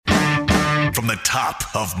from the top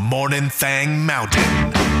of Morning Thang Mountain.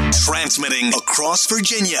 Transmitting across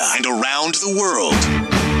Virginia and around the world.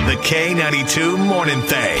 The K92 Morning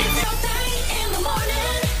Thang.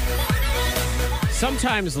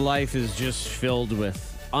 Sometimes life is just filled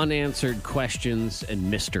with unanswered questions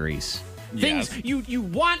and mysteries. Yes. Things you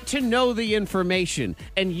want to know the information,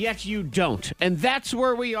 and yet you don't. And that's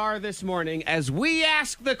where we are this morning as we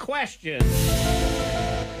ask the question,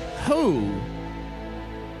 who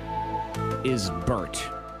is Bert?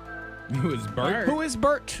 Who is Bert? Who is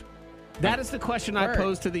Bert? That is the question I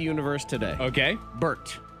posed to the universe today. Okay.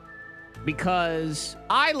 Bert. Because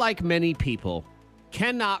I, like many people,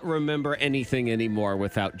 cannot remember anything anymore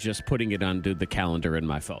without just putting it onto the calendar in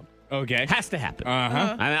my phone. Okay. Has to happen.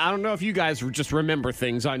 Uh-huh. I don't know if you guys just remember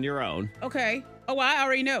things on your own. Okay. Oh, well, I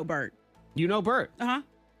already know Bert. You know Bert. Uh-huh.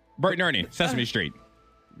 Bert and Ernie, Sesame Street.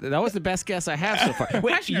 That was the best guess I have so far.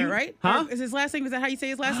 Wait, Kushner, right? Huh? Is his last name? Is that how you say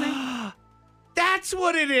his last name? That's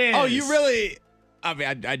what it is. Oh, you really? I mean,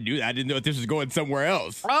 I knew that. I didn't know if this was going somewhere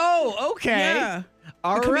else. Oh, okay. Yeah.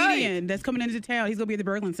 All the right. comedian that's coming into town. He's going to be at the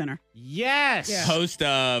Berglund Center. Yes. Yeah. Host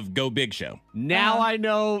of Go Big Show. Now I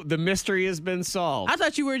know the mystery has been solved. I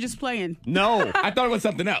thought you were just playing. No. I thought it was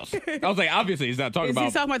something else. I was like, obviously, he's not talking He's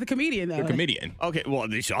about talking about the comedian, though. the comedian. Okay, well,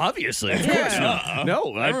 obviously, of Yeah. course not.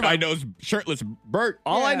 No, Everybody knows shirtless Bert.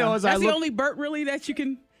 all I know is That's I the look. only Bert, really, that you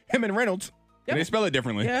can... Him and Reynolds. Yep. And they spell it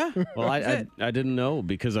differently. Yeah. Well, That's it. I didn't know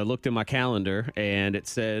because I looked in my calendar and it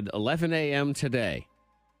said 11 a.m. today.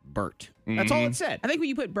 Bert. That's all it said. I think when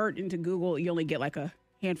you put Bert into Google, you only get like a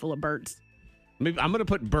handful of Berts. Maybe I'm going to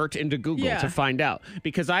put Bert into Google Yeah. to find out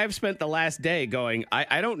because I have spent the last day going,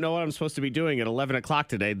 I don't know what I'm supposed to be doing at 11 o'clock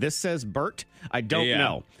today. This says Bert. I don't Yeah.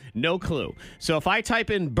 know. No clue. So if I type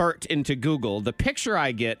in Bert into Google, the picture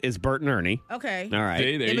I get is Bert and Ernie. Okay. All right.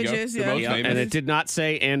 See, there Images, you go. yeah. The most Yep. famous. And it did not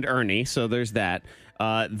say and Ernie, so there's that.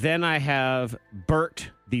 Then I have Bert,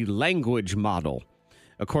 the language model.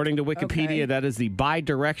 According to Wikipedia, Okay. that is the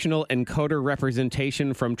bidirectional encoder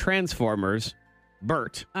representation from Transformers.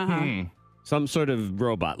 Bert. Uh-huh. Some sort of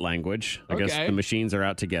robot language. I guess Okay. the machines are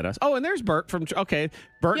out to get us. Oh, and there's Bert from... Okay,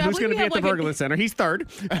 Bert, Yeah, who's we going to be at have the like a- Berglund Center. He's third.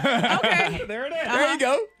 Okay. There it is. There you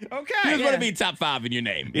go. Okay. He just Yeah. want to be top 5 in your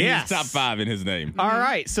name. Yes. He's top 5 in his name. All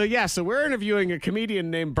right. So we're interviewing a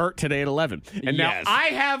comedian named Bert today at 11. And Yes. now I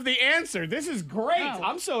have the answer. This is great. Oh.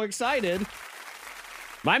 I'm so excited.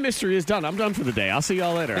 My mystery is done. I'm done for the day. I'll see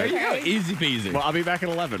y'all later. There you go. Easy peasy. Well, I'll be back at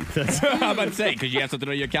 11. I'm about to say, because you have something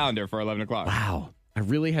on your calendar for 11 o'clock. Wow. I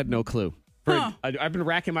really had no clue. I've been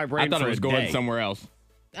racking my brain I thought for it was a going day. somewhere else.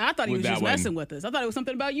 I thought he With was that just one. messing with us. I thought it was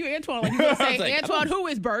something about you, Antoine. Like you were going to I say, was like, Antoine, who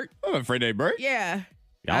is Bert? I'm afraid they Bert. Yeah.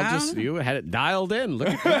 You had it dialed in. Look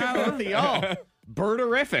at both of y'all.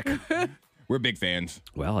 Bird-erific. We're big fans.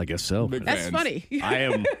 Well, I guess so. Big That's fans. funny.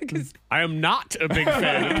 I am not a big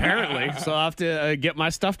fan, apparently. So I'll have to get my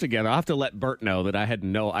stuff together. I'll have to let Bert know that I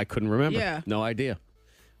couldn't remember. Yeah. No idea.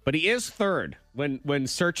 But he is third when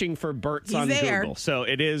searching for Berts He's on there. Google. So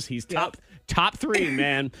he's top 3,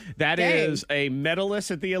 man. That Dang. is a medalist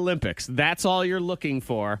at the Olympics. That's all you're looking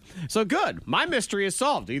for. So good. My mystery is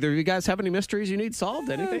solved. Either of you guys have any mysteries you need solved?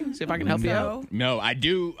 Anything? See if I can help you out. No, I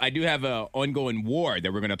do have an ongoing war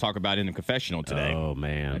that we're going to talk about in the confessional today. Oh,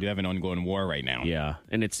 man. I do have an ongoing war right now. Yeah,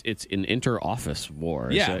 and it's an inter-office war.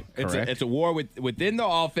 Is Yeah, that correct? it's a war within the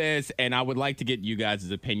office, and I would like to get you guys'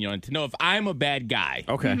 opinion on to know if I'm a bad guy.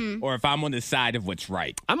 Okay. Or if I'm on the side of what's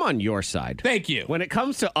right. I'm on your side. Thank you. When it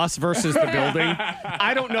comes to us versus the building,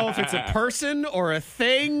 I don't know if it's a person or a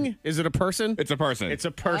thing. Is it a person? It's a person. It's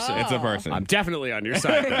a person. It's a person. I'm definitely on your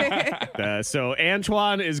side. So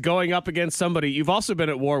Antoine is going up against somebody. You've also been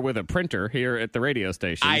at war with a printer here at the radio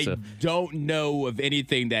station. I so. don't know of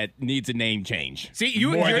anything that needs a name change. See,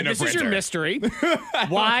 More than a this is your printer. mystery.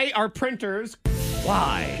 Why are printers?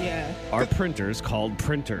 Why Yeah. are printers called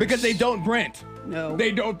printers? Because they don't print. No.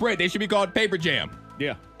 They don't print. They should be called paper jam.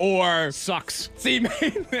 Yeah. Or Sucks. see, man,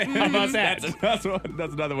 How about that? That's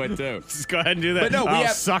another one too. Just go ahead and do that. But no, we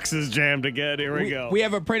have- sucks is jammed again. Here we go. We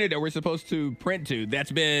have a printer that we're supposed to print to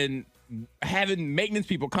that's been having maintenance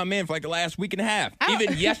people come in for like the last week and a half.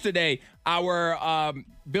 Even yesterday, our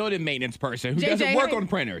building maintenance person who JJ, doesn't work hey. on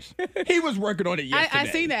printers, he was working on it yesterday.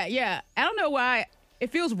 I seen that, yeah. I don't know why it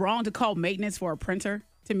feels wrong to call maintenance for a printer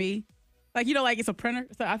to me. Like, like it's a printer.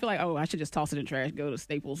 So I feel like, I should just toss it in trash, go to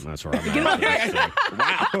Staples. That's where I'm at.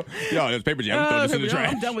 Wow. Yo, there's paper jam. Throw this in the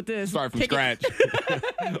trash. I'm done with this. Start from Kick it.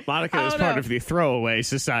 scratch. Monica I is don't part know. of the throwaway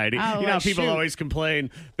society. Oh, You know how like, people shoot. always complain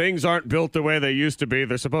things aren't built the way they used to be.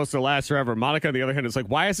 They're supposed to last forever. Monica, on the other hand, is like,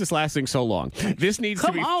 why is this lasting so long? This needs to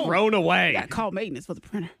Come be on. thrown away. Got to call maintenance for the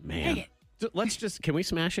printer. Man. Dang it. Can we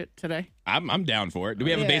smash it today? I'm down for it. Do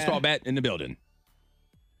we have a Yeah. baseball bat in the building?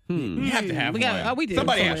 You have to have one. We do.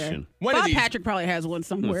 Somebody has somewhere. one of Bob these. Patrick probably has one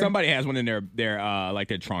somewhere. Somebody has one in their like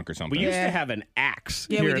their trunk or something. We used to have an axe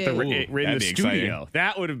Yeah, here we at the, did. in the That'd be studio.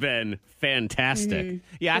 That would have been fantastic.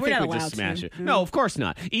 Yeah, I But we're think not we just allowed smash to. it. No, of course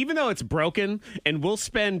not. Even though it's broken and we'll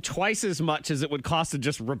spend twice as much as it would cost to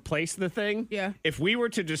just replace the thing. Yeah. If we were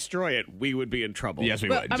to destroy it, we would be in trouble. Yes, we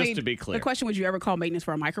But, would. I Just mean, to be clear. the question: would you ever call maintenance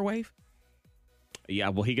for a microwave? Yeah,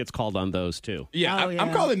 well, he gets called on those too. Yeah, Oh, I'm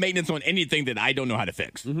yeah. calling maintenance on anything that I don't know how to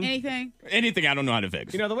fix. Anything? Anything I don't know how to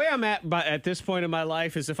fix. You know, the way I'm at this point in my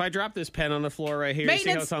life is if I drop this pen on the floor right here, you see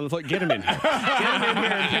how Maintenance. it's on the floor? Get him in here. Get him in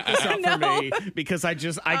here and pick this up No. for me because I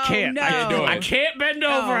can't. no. I can't do it. I can't bend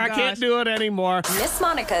over. Oh, I gosh. can't do it anymore. Miss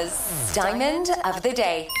Monica's Diamond of the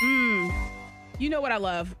Day. You know what I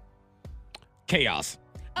love? Chaos.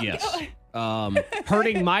 Yes.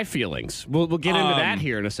 Hurting my feelings. We'll get into that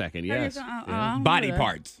here in a second. Yes. Body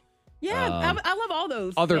parts. Yeah, I love all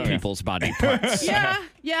those. Other things. people's body parts.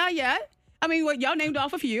 Yeah. I mean, what y'all named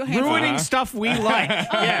off a few. Handful. Ruining stuff we like.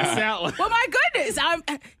 Yes, that one. Well, my goodness,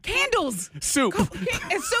 candles. Soup. And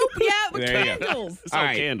soup, yeah, with There you go. candles. So All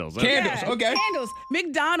right. candles. Candles. Yeah, Okay. Candles.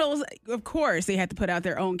 McDonald's, of course, they had to put out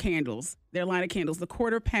their own candles. Their line of candles, the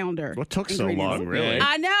quarter pounder. What took so ingredients. long, really? Yeah.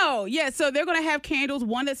 I know. Yeah, so they're going to have candles,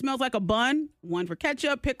 one that smells like a bun, one for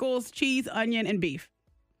ketchup, pickles, cheese, onion, and beef.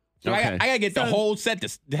 So Okay. I gotta get the whole set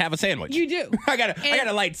to have a sandwich. You do. I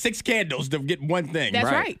gotta light 6 candles to get one thing. That's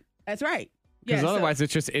Right. right. That's right. Because Yeah, so- otherwise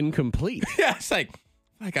it's just incomplete. Yeah, it's like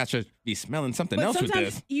I should be smelling something But else with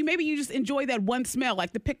sometimes this. you just enjoy that one smell,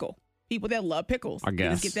 like the pickle. People that love pickles, I you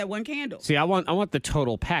guess. just get that one candle. See, I want the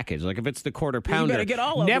total package. Like if it's the quarter pounder, better get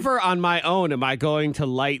all of them. never on my own am I going to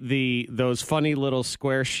light those funny little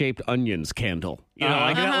square shaped onions candle. You know,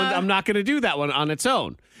 like that one, I'm not going to do that one on its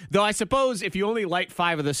own. Though I suppose if you only light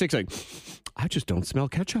 5 of the 6, like I just don't smell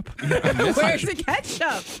ketchup. Where's the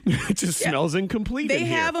ketchup? It just smells incomplete. They in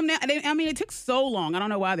here. have them now. I mean, it took so long. I don't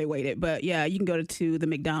know why they waited, but yeah, you can go to the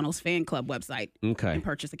McDonald's fan club website Okay. and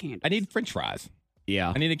purchase a candle. I need French fries.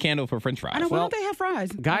 Yeah. I need a candle for French fries. I know. Why well, don't they have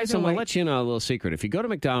fries? Guys, I'm going to let you in on a little secret. If you go to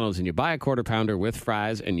McDonald's and you buy a quarter pounder with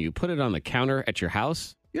fries and you put it on the counter at your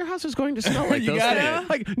house is going to smell like You those got things. it.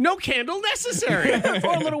 Like, no candle necessary.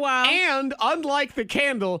 for a little while. And unlike the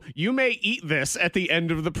candle, you may eat this at the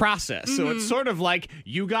end of the process. So it's sort of like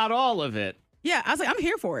you got all of it. Yeah, I was like, I'm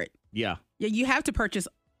here for it. Yeah. Yeah, you have to purchase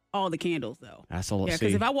all the candles though. That's all. Yeah,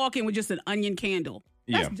 because if I walk in with just an onion candle,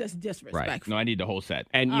 that's just disrespectful. No, I need the whole set.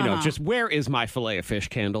 And, you know, just where is my filet of fish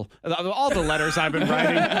candle? All the letters I've been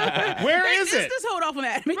writing. Where is it? Just hold off on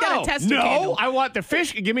that. We got a tester no, candle. I want the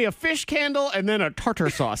fish. Give me a fish candle and then a tartar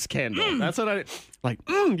sauce candle. That's what I like.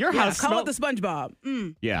 Your Yeah, house call smell- it the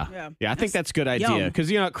SpongeBob. Yeah. Yeah. I think that's a good idea. yum.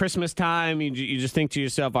 Because, you know, at Christmas time, you just think to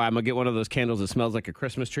yourself, I'm going to get one of those candles that smells like a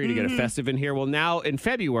Christmas tree to get it festive in here. Well, now in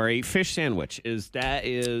February, fish sandwich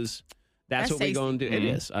that's what we're tasty. going to do. It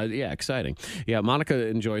is. Yeah, exciting. Yeah, Monica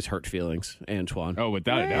enjoys hurt feelings, Antoine. Oh,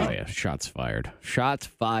 without a Oh, doubt. yeah. Shots fired. Shots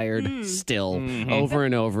fired still over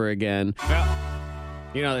and over again.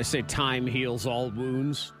 You know, they say time heals all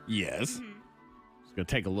wounds. Yes. It's going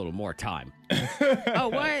to take a little more time. Oh,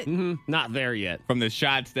 what? Not there yet. From the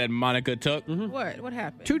shots that Monica took. What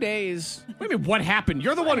happened? 2 days. What do you mean, what happened?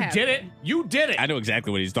 You're the one who did it. You did it. I know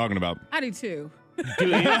exactly what he's talking about. I do too. Do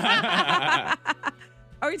you?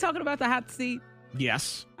 Are you talking about the hot seat?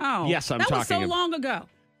 Yes. Oh, Yes, I'm that was talking so ab- long ago.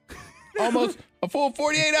 Almost a full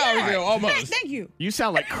 48 hours ago. Almost. Thank you. You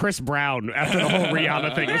sound like Chris Brown after the whole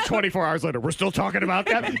Rihanna thing. It was 24 hours later. We're still talking about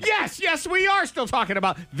that? Yes, we are still talking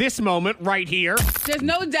about this moment right here. There's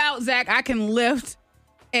no doubt, Zach, I can lift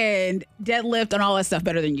and deadlift and all that stuff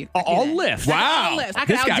better than you. I can do All that. lift. Wow. All lift. I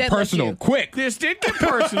can This got out-deadlift personal you. quick. This did get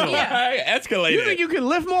personal. Yeah. Escalated. You think you can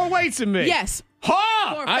lift more weights than me? Yes.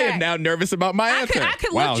 Ha! For a I am fact. now nervous about my I answer.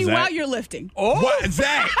 could Wow, lift you Zach. while you're lifting. Oh, What?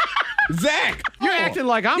 Zach. Zach. You're acting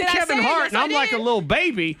like I'm Did I Kevin say Hart yes, and I I'm like a did? little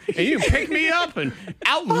baby and you pick me up and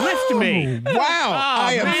outlift me. Wow.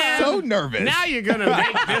 I am man. so nervous. Now you're going to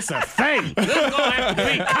make this a thing. This is going to have to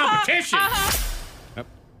be competition.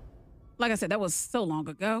 Like I said, that was so long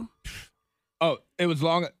ago. Oh, it was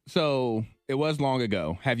long. So it was long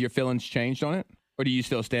ago. Have your feelings changed on it? Or do you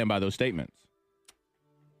still stand by those statements?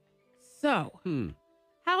 So,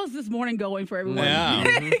 how's this morning going for everyone? Yeah.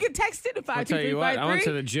 You can text it to I'll tell you what, I went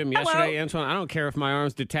to the gym yesterday, Antoine. I don't care if my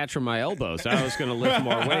arms detach from my elbows. I was going to lift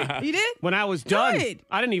more weight. You did? When I was done, Good.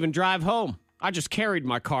 I didn't even drive home. I just carried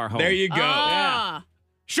my car home. There you go. Ah.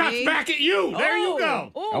 Shots See? back at you. There you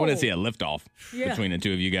go. I want to see a liftoff between the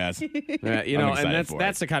two of you guys. You I'm know, excited and for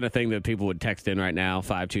that's the kind of thing that people would text in right now,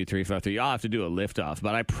 52353. I'll have to do a liftoff,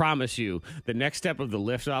 but I promise you, the next step of the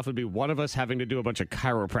liftoff would be one of us having to do a bunch of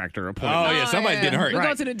chiropractor appointments. Oh, yeah, somebody's getting hurt. We'll Right.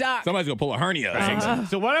 go to the doc. Somebody's going to pull a hernia.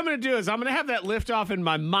 So what I'm going to do is I'm going to have that liftoff in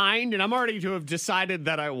my mind, and I'm already to have decided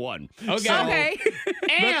that I won. Okay. Okay.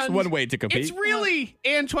 That's And one way to compete. it's really,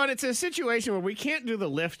 Antoine, it's a situation where we can't do the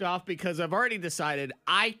liftoff because I've already decided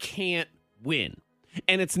I can't win.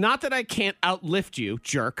 And it's not that I can't outlift you,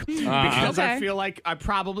 jerk, because I Okay. feel like I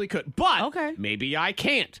probably could. But Okay. maybe I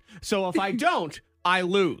can't. So if I don't, I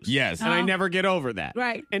lose. Yes. And I never get over that.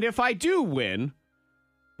 Right. And if I do win,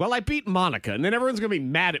 well, I beat Monica, and then everyone's going to be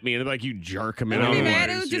mad at me, and they'll be like, you jerk. I mean, It'll be otherwise, mad.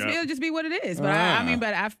 It'll just be what it is.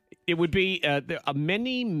 But it would be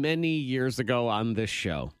many, many years ago on this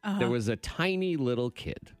show. There was a tiny little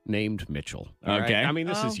kid named Mitchell. all right? Okay. I mean,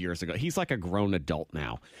 this is years ago. He's like a grown adult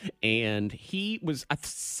now. And he was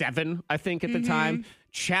 7, I think, at the time.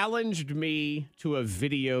 Challenged me to a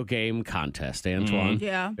video game contest, Antoine.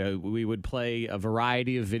 Yeah. We would play a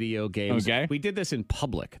variety of video games. Okay. We did this in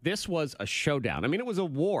public. This was a showdown. I mean, it was a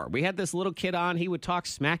war. We had this little kid on. He would talk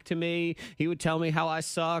smack to me. He would tell me how I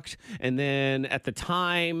sucked. And then at the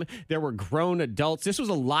time, there were grown adults. This was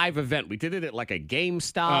a live event. We did it at like a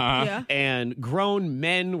GameStop. Yeah. And grown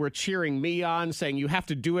men were cheering me on, saying, you have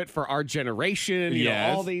to do it for our generation. You know,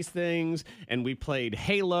 Yes. all these things. And we played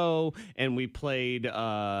Halo, and we played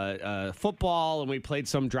football, and we played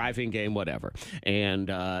some driving game, whatever. And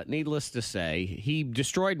needless to say, he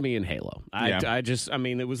destroyed me in Halo. I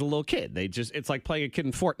mean, it was a little kid. It's like playing a kid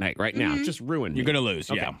in Fortnite right now. It just ruined me. You're going to lose,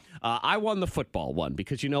 Okay. yeah. I won the football one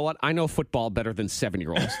because you know what? I know football better than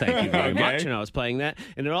 7-year-olds. Thank you very Okay. much. And I was playing that.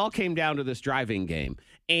 And it all came down to this driving game.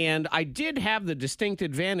 And I did have the distinct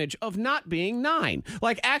advantage of not being 9,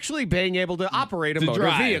 like actually being able to operate a motor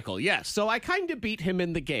drive. vehicle. Yes. So I kind of beat him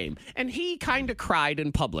in the game. And he kind of cried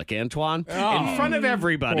in public, Antoine, in front of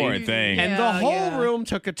everybody. Poor thing. And the Yeah, whole yeah. room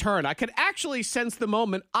took a turn. I could actually sense the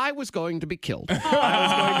moment I was going to be killed. I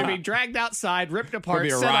was going to be dragged outside, ripped apart, be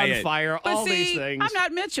a set on riot. fire, But all see, these things. I'm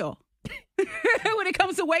not Mitchell. When it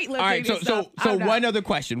comes to weightlifting, All right, so and stuff, so I'm not. one other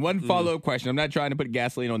question, one follow-up question. I'm not trying to put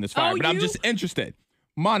gasoline on this fire, Oh, but I'm you? just interested.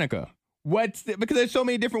 Monica, because there's so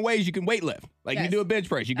many different ways you can weightlift. Like you Yes. can do a bench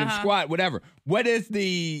press, you can squat, whatever. What is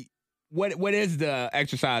the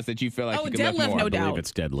exercise that you feel like Oh, you can lift deadlift, more? no I doubt. believe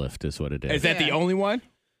it's deadlift is what it is. Is that the Yeah. only one?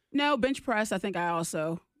 No, bench press. I think I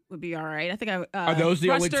also would be all right. I think I Are those the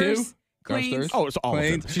only two? thrusters, cleans. Thrusters? Oh, it's all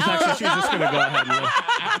Clean. of them. She's just going to go ahead and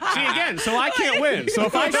lift. See, again, so I can't win. So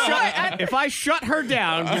if I shut her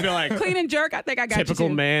down, you'd be like, Clean and jerk. I think I got typical you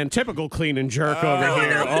too. man, typical clean and jerk over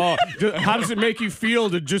here. Oh, how does it make you feel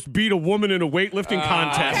to just beat a woman in a weightlifting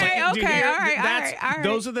contest? Okay, Like, do you okay, hear- all right, all that's- right, all right.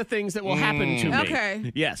 Those are the things that will happen to me.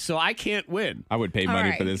 Okay. Yes, so I can't win. I would pay money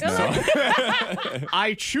right. for this now.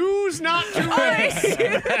 I choose not to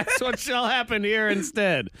win. That's what shall happen here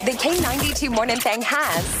instead. The K92 Morning Thing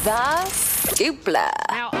has the Dupla.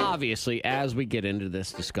 Now, obviously, as we get into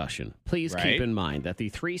this discussion, please Right. keep in mind that the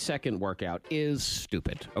 3-second workout is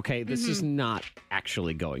stupid. Okay, this is not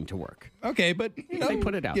actually going to work. Okay, but you know, They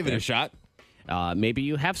put it out give there. it a shot. Maybe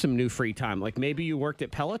you have some new free time. Like maybe you worked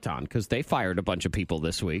at Peloton because they fired a bunch of people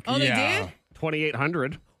this week. Oh, Yeah. they did?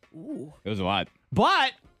 2,800. It was a lot.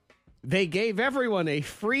 But they gave everyone a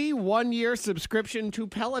free 1-year subscription to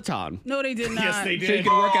Peloton. No, they did not. Yes, they So you did.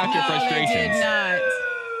 can work out your No, they frustrations. did not.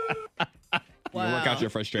 You can work Wow. out your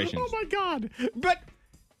frustrations. Oh my God. But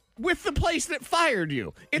with the place that fired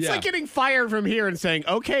you, it's Yeah. like getting fired from here and saying,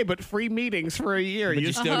 okay, but free meetings for a year. But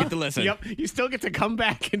you still get to listen. Yep. You still get to come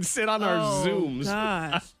back and sit on our Oh, Zooms.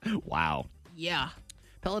 gosh. Wow. Yeah.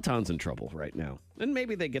 Peloton's in trouble right now. And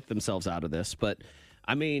maybe they get themselves out of this. But,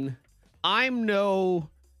 I mean, I'm no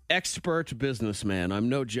expert businessman. I'm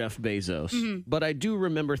no Jeff Bezos. But I do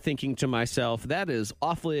remember thinking to myself, that is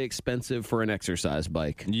awfully expensive for an exercise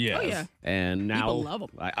bike. Yes. Oh, yeah. And now, People love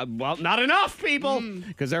 'em. well, not enough people,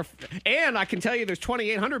 because and I can tell you, there's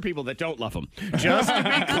 2,800 people that don't love them. Just to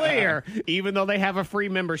be clear, even though they have a free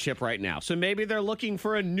membership right now, so maybe they're looking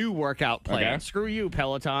for a new workout plan. Okay. Screw you,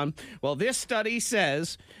 Peloton. Well, this study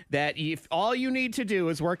says that if all you need to do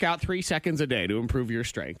is work out 3 seconds a day to improve your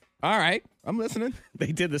strength. All right. I'm listening.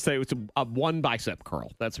 They did this. It was a one bicep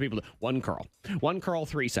curl. That's what people do. One curl,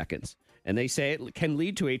 3 seconds. And they say it can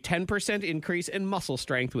lead to a 10% increase in muscle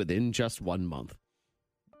strength within just 1 month.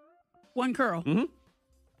 One curl.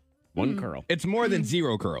 One curl. It's more than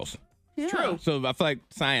 0 curls. Yeah. True. So I feel like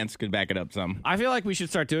science could back it up some. I feel like we should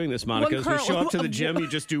start doing this, Monica. One As we curl. show up to the gym, you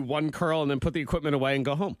just do one curl and then put the equipment away and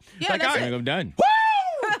go home. Yeah, Like, that's all I right, think I'm done.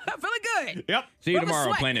 Feeling good. good. Yep. See you Rub a tomorrow,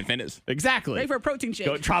 sweat. Planet Fitness. Exactly. Ready for a protein shake.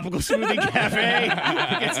 Go Tropical Smoothie Cafe.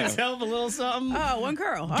 Gets himself a little something. Oh, one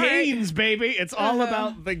curl. All right. Gains, baby. It's all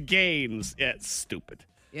about the gains. Yeah, it's stupid.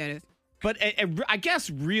 Yeah, it is. But I guess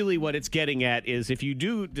really what it's getting at is if you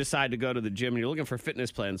do decide to go to the gym and you're looking for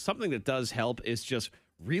fitness plans, something that does help is just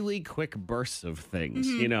really quick bursts of things,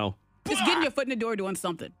 you know? Just getting your foot in the door doing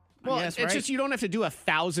something. Well, I guess, it's right? just you don't have to do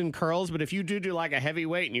 1,000 curls, but if you do like a heavy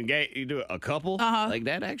weight and you do a couple, like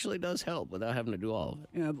that actually does help without having to do all of it.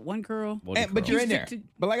 Yeah, but one curl. One But curl. you're in there. Stick to-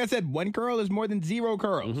 But like I said, one curl is more than 0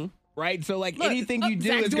 curls, right? So like Look, anything you do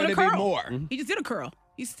Zach's is doing going a to be curl. more. He just did a curl.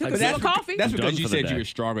 He took But a sip That's, of coffee. that's I'm because done you for the said day. you were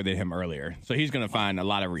stronger than him earlier. So he's going to find a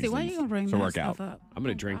lot of See, reasons why are you gonna bring to that work out. stuff up? I'm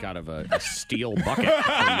going to drink out of a steel bucket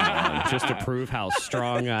from now on, just to prove how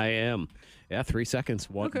strong I am. Yeah, 3 seconds.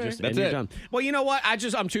 One, Okay. just, That's and you're it. done. Well, you know what?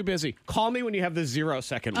 I'm too busy. Call me when you have the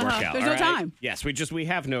 0-second workout. There's all no right? time. Yes, we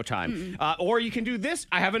have no time. Or you can do this.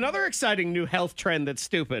 I have another exciting new health trend that's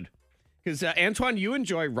stupid. Because Antoine, you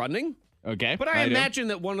enjoy running, Okay. but I do. imagine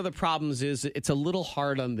that one of the problems is it's a little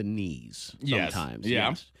hard on the knees Yes. sometimes. Yeah.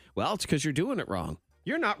 Yes. Well, it's because you're doing it wrong.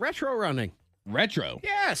 You're not retro running. Retro.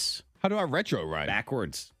 Yes. How do I retro run?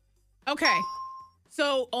 Backwards. Okay.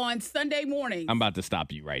 So on Sunday morning, I'm about to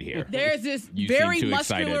stop you right here. there's this You seem very too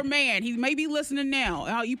muscular excited. man. He may be listening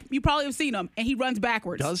now. You probably have seen him, and he runs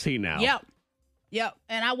backwards. Does he now? Yep.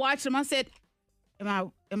 And I watched him. I said,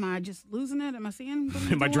 "Am I just losing it? Am I seeing? what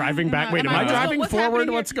he's Am I doing? driving back? Wait, am I just- driving what's forward? happening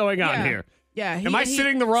here?" What's going on Yeah. here? Yeah. Am I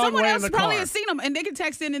sitting the wrong someone way in else the probably car? has seen him, and they can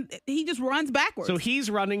text in, and he just runs backwards. So he's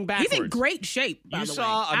running backwards. He's in great shape. By You the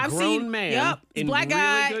saw way. a I've grown seen, man Yep, in black really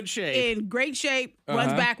guy good shape. in great shape,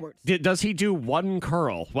 runs backwards. Does he do one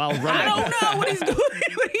curl while running? I don't know what he's doing,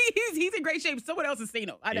 but he's in great shape. Someone else has seen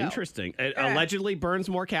him. I know. Interesting. It allegedly burns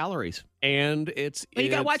more calories, and But you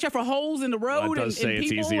got to watch out for holes in the road Well, it does and say it's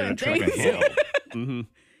people easier to and truck a things. hill. Mm-hmm.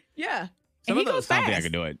 Yeah. Some And he of those goes I don't fast. think I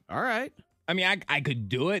could do it. All right. I mean, I could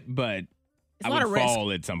do it, but It's I a lot would of risk.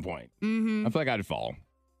 fall at some point. I feel like I'd fall.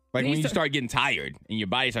 Like And when you you start- start getting tired and your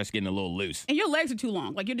body starts getting a little loose. And your legs are too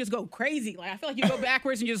long. Like you just go crazy. Like I feel like you go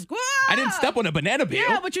backwards and you just. I didn't step on a banana peel.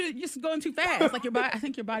 Yeah, but you're just going too fast. Like your body. I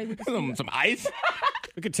think your body would. just- some ice.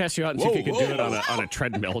 We could test you out and see if you could do it on a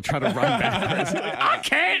treadmill. Try to run backwards. Like, I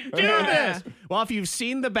can't do Yeah. this. Well, if you've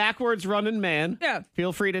seen the backwards running man, Yeah.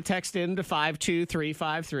 feel free to text in to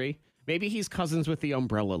 52353. Maybe he's cousins with the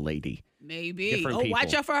umbrella lady. Maybe. Different Oh, watch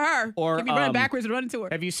people. out for her. Or, Keep me running backwards and running to her.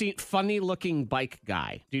 Have you seen Funny Looking Bike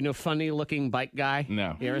Guy? Do you know Funny Looking Bike Guy?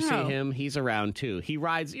 No. You ever No. see him? He's around too. He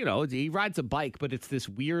rides, he rides a bike, but it's this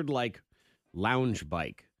weird like lounge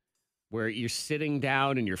bike where you're sitting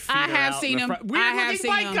down and your feet I are have out seen in the him. front. Weird I have looking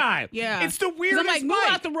seen bike him. guy. Yeah. It's the 'Cause weirdest I'm like, move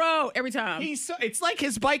bike. out the road every time. It's like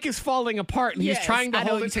his bike is falling apart and Yes, he's trying to I know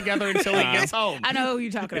hold you- it together until he gets home. I know who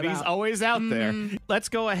you're talking And about. he's always out there. Let's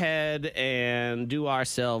go ahead and do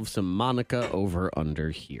ourselves some Monica over under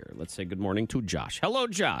here. Let's say good morning to Josh. Hello,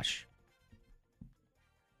 Josh.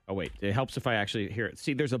 Oh, wait. It helps if I actually hear it.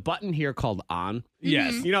 See, there's a button here called on.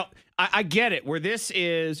 Yes. You know, I get it. Where this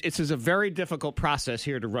is a very difficult process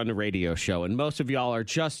here to run a radio show. And most of y'all are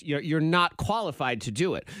just, you're not qualified to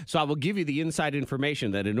do it. So I will give you the inside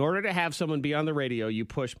information that in order to have someone be on the radio, you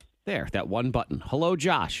push there, that one button. Hello,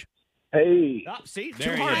 Josh. Hey, Oh, see, There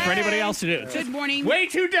too he hard is. for anybody else to do. Good morning. Way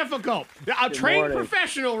too difficult. A trained morning.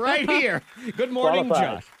 professional right here. Good morning,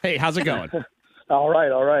 Qualified. Josh. Hey, how's it going? all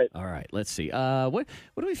right. All right, let's see. What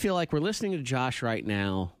do we feel like? We're listening to Josh right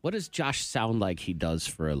now. What does Josh sound like he does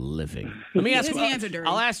for a living? Let me ask. His hands are dirty.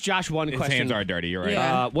 I'll ask Josh one His question. hands are dirty. You're right.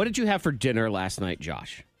 Yeah. What did you have for dinner last night,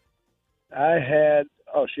 Josh? I had,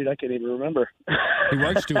 oh, shoot, I can't even remember. He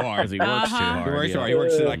works too hard. Because he works too hard. He works yeah. too hard. He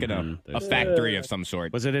works like in Mhm. a factory of some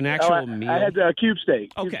sort. Was it an Oh, actual meal? I had cube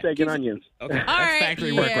steak. Cube Okay. steak and onions. Okay. All right.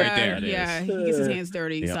 factory work right there. It Yeah, is. he gets his hands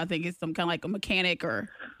dirty, Yep. so I think it's some kind of like a mechanic or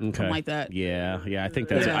Okay. something like that. Yeah, I think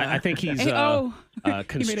that's. Yeah. I think he's Hey, oh. a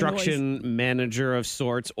construction manager of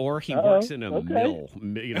sorts, or he works in a okay. mill.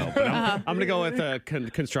 But I'm going to go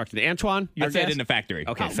with construction. Antoine, your I said guess? in the factory.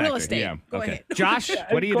 Okay, Oh, factory. real estate. Yeah. Go Okay, ahead. Josh,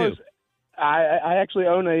 what do you do? Close. I actually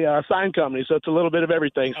own a sign company, so it's a little bit of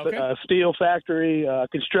everything. Okay. Steel factory,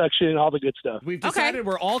 construction, all the good stuff. We've decided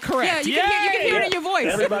we're all correct. Yeah, you can hear it in your voice.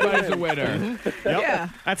 Everybody's a winner. Yeah.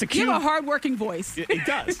 That's a You cute. have a hardworking voice. It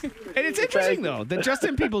does. And it's interesting, though, that just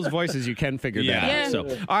in people's voices you can figure that Yeah. out.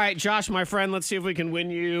 So, all right, Josh, my friend, let's see if we can win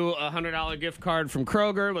you a $100 gift card from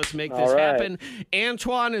Kroger. Let's make this All right. happen.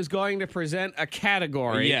 Antoine is going to present a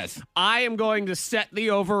category. Yes. I am going to set the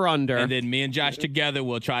over-under. And then me and Josh together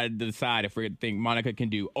will try to decide if we think Monica can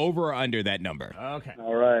do over or under that number. Okay.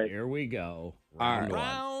 All right. Here we go. All Round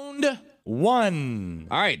right. one. Round 1.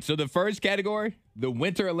 All right, so the first category, the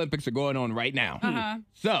Winter Olympics are going on right now. Uh-huh.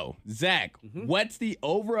 So, Zach, what's the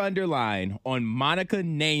over-under line on Monica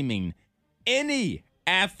naming any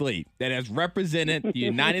athlete that has represented the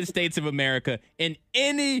United States of America in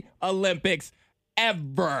any Olympics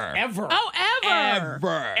ever? Ever. Oh, ever.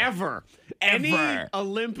 Ever. Ever. Any Ever.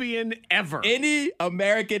 Olympian ever. Any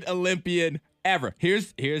American Olympian ever.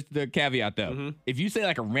 Here's the caveat, though. If you say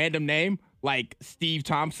like a random name, like Steve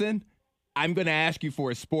Thompson, I'm going to ask you for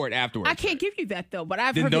a sport afterwards. I can't give you that though, but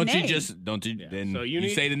I've Then heard don't the you name. just then So you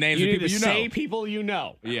need, say the names you of need people to you know. say people you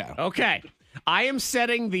know. Yeah. Okay. I am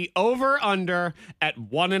setting the over-under at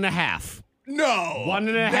 1.5. No.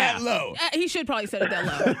 1.5. That low. He should probably set it that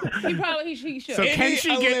low. he should. So can she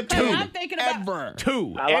get Olympic 2? I'm thinking about- ever.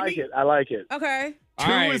 2. I like it. I like it. Okay. 2 All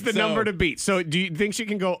right, is the so- number to beat. So do you think she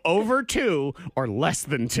can go over 2 or less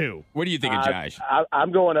than 2? What do you think, Josh?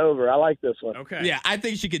 I'm going over. I like this one. Okay. Yeah, I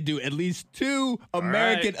think she could do at least 2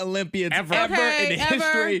 American Olympians Ever. ever Okay, in the ever.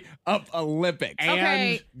 history of Olympics. And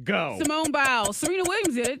Okay. go. Simone Biles. Serena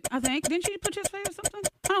Williams did it, I think. Didn't she participate or something?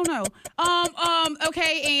 I don't know.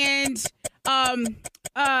 Okay, and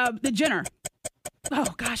the Jenner. Oh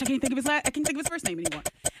gosh, I can't think of his first name anymore.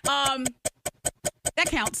 That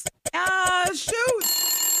counts. Shoot.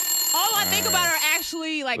 All I think about are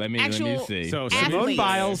actually like Let me actual. see. So Athletes. Simone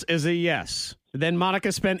Biles is a yes. Then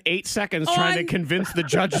Monica spent 8 seconds trying to On- convince the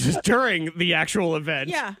judges during the actual event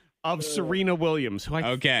Yeah. of Serena Williams, who I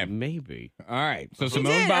Okay. maybe. All right. So She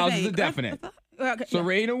Simone did, I Biles is a think. definite. Okay.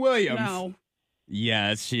 Serena Williams. No.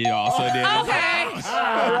 Yes, she also did. Okay.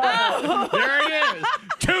 There it is.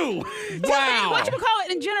 2. Wow. What you call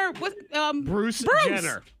it? And Jenner was Bruce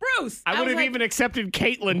Jenner. Bruce. I would was have like, even accepted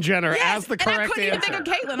Caitlyn Jenner yes, as the and I correct couldn't answer. even think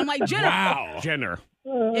of Caitlyn. I'm like Jenner. Wow. Jenner.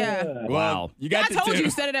 Yeah. Well, Wow. you I got the told 2. you you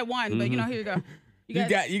said it at 1, but here you go.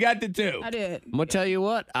 You got the 2. I did. I'm gonna tell you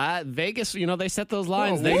what, Vegas, they set those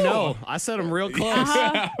lines. They know. I set them real close.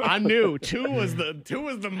 Uh-huh. I knew 2 was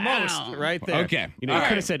the most right there. Okay. You All could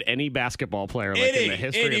have right. said any basketball player like Any- in the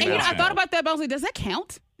history any- of And I basketball. thought about that, but I was like, does that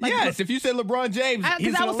count? Like, Yes, if you said LeBron James, he's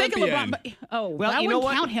because I an was thinking Olympian. LeBron. But, Well, I you know wouldn't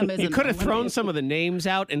what? count him as you an could have thrown Olympian. some of the names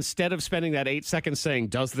out instead of spending that 8 seconds saying,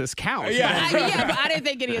 "Does this count?" Yeah. Yeah, but I didn't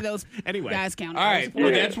think any of those Anyway. guys counted. All right.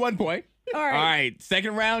 Well, that's 1 point. All right. All right.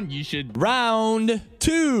 Second round, you should Round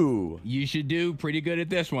 2. do pretty good at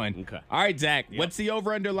this one. Okay. All right, Zach. What's the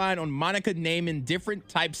over/under line on Monica naming different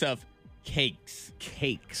types of cakes?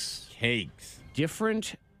 Cakes. Cakes.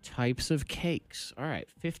 Different types of cakes. All right,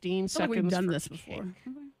 15 I feel like seconds. we've done for this cake. before.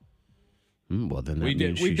 Well, then that We've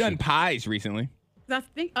means she done should- pies recently. I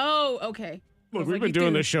think. Oh, okay. Look, I was we've like, been you doing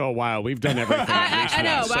threw- this show a while. We've done everything. at least I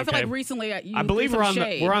know, once, but I feel okay? like recently I believe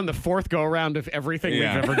we're on the fourth go around of everything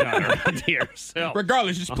Yeah. we've ever done around here. So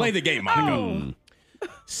Regardless, just play the game, Monica.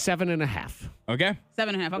 7.5. Okay.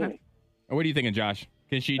 7.5. Okay. What are you thinking, Josh?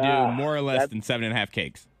 Can she do more or less that- than 7.5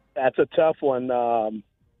 cakes? That's a tough one. 7.5.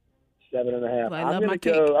 Well, I love I'm my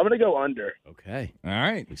gonna go under. Okay, All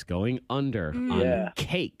right. he's going under on Yeah.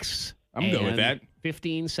 cakes. I'm good with And that.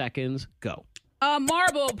 15 seconds. Go.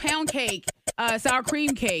 Marble, pound cake, sour cream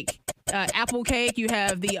cake, apple cake. You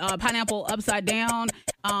have the pineapple upside down,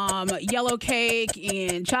 yellow cake,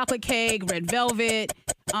 and chocolate cake, red velvet.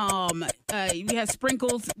 You have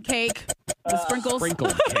sprinkles cake, the sprinkles. Sprinkle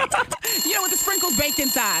cake. With the sprinkles baked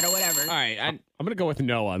inside or whatever. All right. I'm gonna go with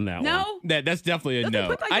no on that one. No? That's definitely a Doesn't it no.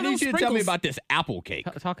 put, like, I the need you little to tell me sprinkles? about this apple cake.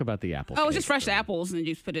 Talk about the apple. Oh, it's cake just fresh first. apples, and then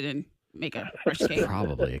you just put it in, make a fresh cake.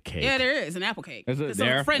 Probably a cake. Yeah, there is an apple cake. Is it So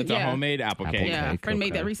there? Friend, It's a yeah. homemade apple Apple cake. Yeah, cake, friend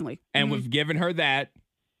made okay. that recently. And Mhm. we've given her that.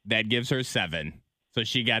 That gives her 7. So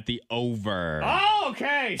she got the over. Oh,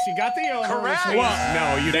 okay. She got the over. Correct.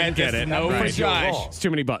 Well, no, you didn't get That's it. no for Right. Josh. It's too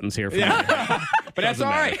many buttons here. For me. But that's Doesn't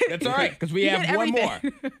all right. matter. That's all right because we You have did one more.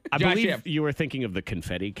 everything. I Josh, believe yeah. you were thinking of the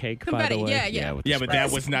confetti cake, by Confetti, the way. yeah. with the Yeah, but that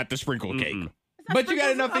sprinkles. was not the sprinkle cake. But you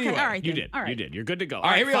got enough Okay, anyway. all right. You then. did. All right. You did. You're good to go. All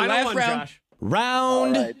right, here we go. final Last one, round. Josh.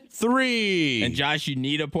 Round All right. 3. And Josh, you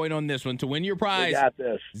need a point on this one to win your We prize. got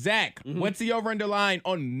this. Zach, what's the over/under line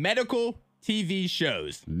on medical TV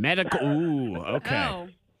shows? Medical. Ooh, okay. Oh.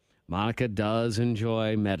 Monica does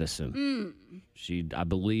enjoy medicine. She, I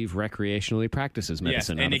believe, recreationally practices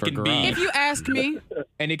medicine and out it of her can be- garage. If you ask me,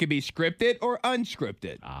 And it could be scripted or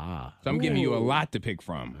unscripted. Ah, So I'm giving you a lot to pick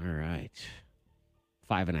from. all right.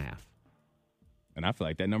 5.5. And I feel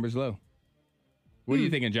like that number's low. What are you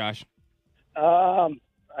thinking, Josh?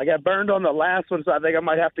 I got burned on the last one, so I think I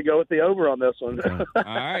might have to go with the over on this one. All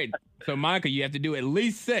right. So, Monica, you have to do at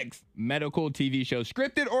least 6 medical TV shows,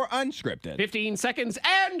 scripted or unscripted. 15 seconds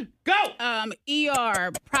and go.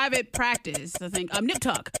 ER, private practice, I think. Nip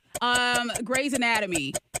Tuck, Grey's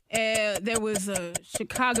Anatomy. There was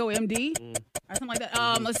Chicago MD. something like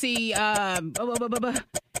that. Let's see.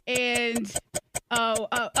 And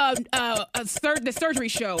the surgery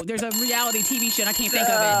show. There's a reality TV show. And I can't think of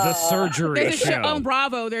it. The surgery There's a show show. on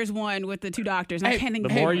Bravo. There's one with the two doctors. And I can't think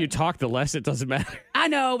The of more it. you talk, the less it doesn't matter. I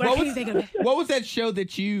know, but I can't think of it. What was that show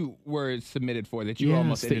that you were submitted for that you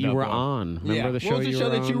almost that ended you up were on. Remember Yeah. the show What was the you show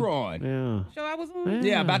were that you on? were on? Yeah. Show I was on?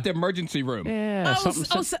 Yeah, about the emergency room. Yeah. Yeah. Yes.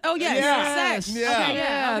 Sex. Yeah. Okay,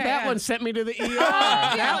 Yeah, okay, that yeah. one sent me to the ER.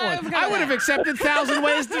 I that one. forgot I would have that. accepted 1,000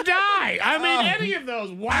 Ways to Die. I mean, any of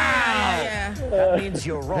those. Wow. Yeah. That means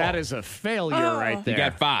you're wrong. That is a failure right there. You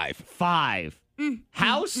got 5. 5.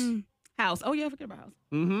 House? House. Oh, yeah, I forgot about House.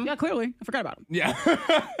 Mm-hmm. Yeah, clearly. I forgot about him. Yeah.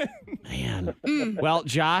 Man. Well,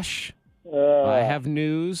 Josh, I have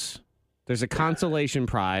news. There's a consolation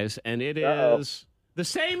prize, and it is the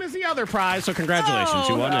same as the other prize, so congratulations.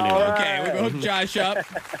 You won anyway. Okay, we're going to hook Josh up.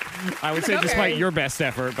 I would say Okay. despite your best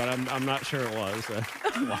effort, but I'm not sure it was.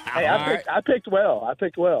 Hey, I picked well. I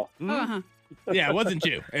picked well. Uh-huh. Yeah, it wasn't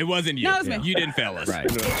you. It wasn't you. No, it was me. You didn't fail us. Right.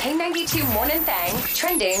 K92 Morning Thang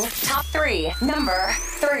trending top 3. Number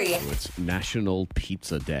 3. It's National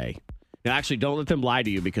Pizza Day. Now, actually, don't let them lie to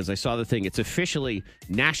you because I saw the thing. It's officially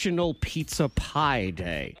National Pizza Pie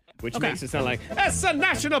Day, which makes it sound like, it's a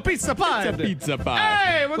National Pizza Pie It's a Day. pizza pie.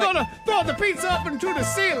 Hey, we're going to throw the pizza up into the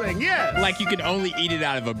ceiling, yes. Like you can only eat it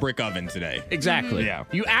out of a brick oven today. Exactly. Yeah.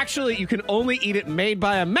 You can only eat it made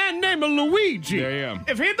by a man named Luigi. There you go.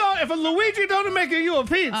 If a Luigi don't make you a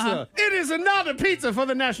pizza, it is not a pizza for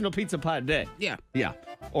the National Pizza Pie Day. Yeah. Yeah.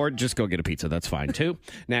 Or just go get a pizza. That's fine too.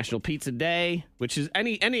 National Pizza Day, which is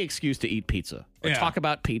any excuse to eat pizza or Yeah. talk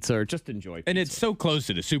about pizza or just enjoy pizza. And it's so close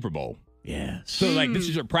to the Super Bowl. yes. So, like, this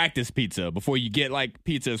is your practice pizza before you get, like,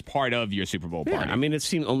 pizza as part of your Super Bowl Yeah, party. I mean, it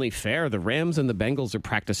seemed only fair. The Rams and the Bengals are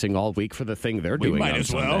practicing all week for the thing they're doing might on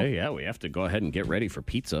as well. Sunday. Yeah, we have to go ahead and get ready for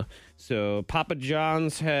pizza. So Papa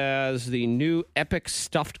John's has the new Epic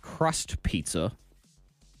Stuffed Crust Pizza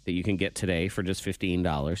that you can get today for just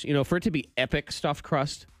 $15. You know, for it to be Epic Stuffed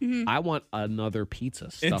Crust, I want another pizza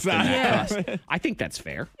stuffed in that Yeah. crust. I think that's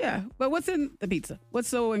fair. Yeah. But what's in the pizza? What's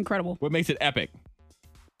so incredible? What makes it epic?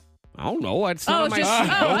 I don't know. It's Oh, not it's on my just.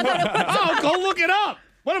 I thought it was. Oh, go look it up.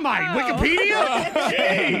 What am I, Wikipedia?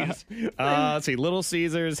 Jeez. Let's see. Little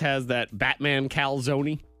Caesars has that Batman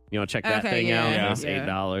calzone. You want to check that Okay, thing yeah, out? yeah. That's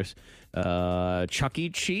 $8. Chuck E.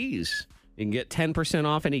 Cheese. You can get 10%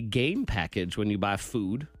 off any game package when you buy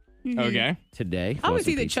food Okay. today. I always Want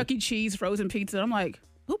some see the pizza? Chuck E. Cheese frozen pizza. I'm like,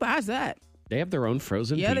 who buys that? They have their own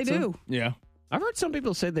frozen Yeah, pizza? they do. Yeah. I've heard some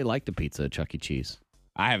people say they like the pizza at Chuck E. Cheese.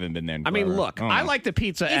 I haven't been there in I mean, forever. look, Oh. I like the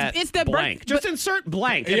pizza at It's that blank. Just but- insert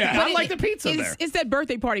blank. Yeah. I like the pizza there. It's that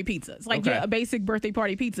birthday party pizza. It's like Okay. a basic birthday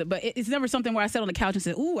party pizza, but it's never something where I sat on the couch and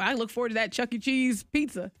said, "Ooh, I look forward to that Chuck E. Cheese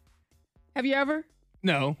pizza." Have you ever?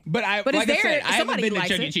 No, but But like it's I said, there. I haven't Somebody been to likes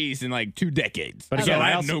Chuck E. it. Cheese in like 2 decades. But So again, I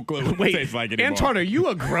have also- no clue what Wait, it tastes like anymore. Antoine, are you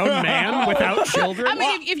a grown man without children? I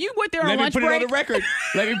mean, if you went there on Let me lunch put break, it on the record.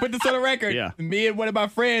 Let me put this on the record. Yeah. Me and one of my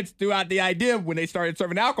friends threw out the idea when they started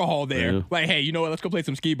serving alcohol there. Yeah. Like, hey, you know what? Let's go play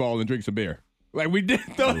some skee ball and drink some beer. Like, we did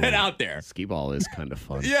throw that out there. Skee ball is kind of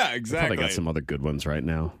fun. Yeah, I thought exactly. they got some other good ones right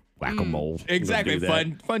now. Whack-a-mole. Exactly. Go do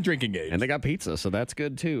that. Fun drinking games. And they got pizza, so that's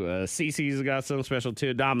good too. CC's got some special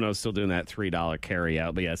too. Domino's still doing that $3 carry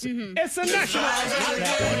out. But yes, it's a national.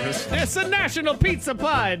 It's a National Pizza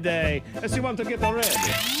Pie Day. As you want to get already.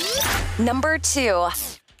 Number 2.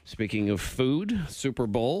 Speaking of food, Super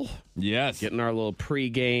Bowl. Yes. Getting our little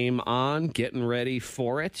pregame on, getting ready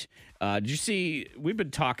for it. Did you see, we've been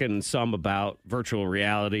talking some about virtual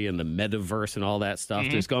reality and the metaverse and all that stuff.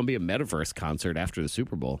 There's going to be a metaverse concert after the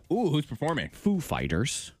Super Bowl. Ooh, who's performing? Foo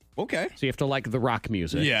Fighters. Okay. So you have to like the rock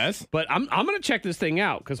music. Yes. But I'm going to check this thing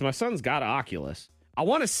out because my son's got an Oculus. I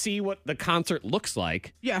want to see what the concert looks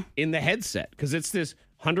like Yeah. in the headset because it's this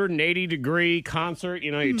 180-degree concert.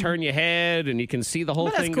 You know, you turn your head and you can see the whole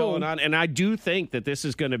But that's thing cool. going on. And I do think that this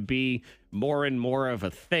is going to be more and more of a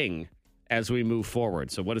thing as we move forward.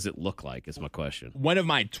 So what does it look like is my question. One of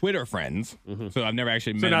my Twitter friends, so I've never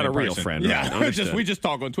actually met him not in a real person. friend, Yeah, right? Understood. we just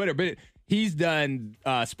talk on Twitter. But he's done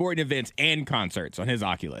sporting events and concerts on his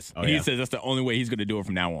Oculus. Oh, And he yeah. says that's the only way he's going to do it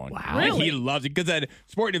from now on. Wow. Like, Really? he loves it because at a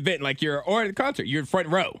sporting event, or at a concert, you're in front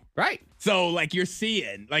row. Right. So, like, you're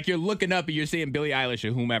seeing, like, you're looking up and you're seeing Billie Eilish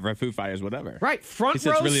or whomever, Foo Fighters, whatever. Right. Front He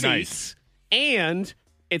says row it's really seats. nice. And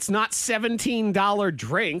it's not $17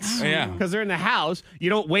 drinks Yeah. because they're in the house. You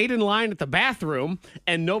don't wait in line at the bathroom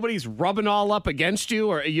and nobody's rubbing all up against you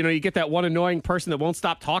or, you know, you get that one annoying person that won't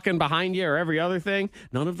stop talking behind you or every other thing.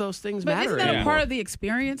 None of those things but matter isn't that a anymore. part of the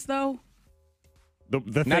experience, though? The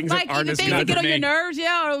things Like that aren't the as things good. that get on me. your nerves,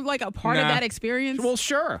 yeah, or like a part of Nah. that experience. Well,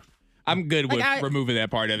 sure. I'm good with Like, removing that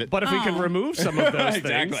part of it. But if we can remove some of those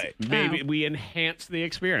Exactly. things, maybe we enhance the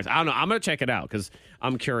experience. I don't know. I'm going to check it out because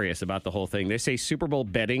I'm curious about the whole thing. They say Super Bowl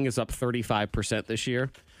betting is up 35% this year.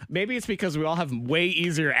 Maybe it's because we all have way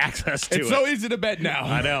easier access to it. It's so easy to bet now.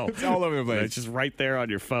 I know. It's all over the place. It's just right there on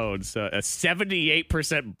your phone. So a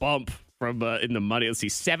 78% bump from in the money. Let's see,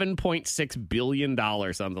 $7.6 billion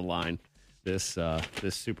on the line this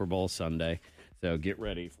Super Bowl Sunday. So get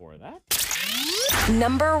ready for that.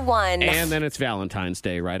 Number 1. And then it's Valentine's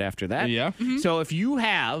Day right after that. Yeah. So if you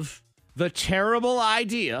have the terrible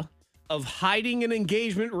idea of hiding an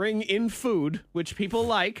engagement ring in food, which people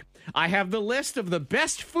like, I have the list of the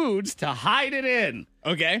best foods to hide it in.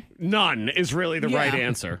 Okay. None is really the right Yeah.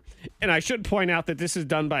 answer. And I should point out that this is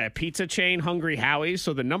done by a pizza chain, Hungry Howie's.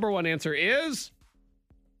 So the number one answer is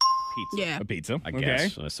pizza. Yeah. A pizza. I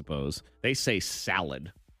guess, I suppose. They say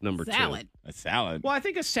salad, number Salad. 2. A salad. Well, I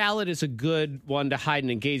think a salad is a good one to hide an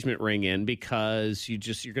engagement ring in because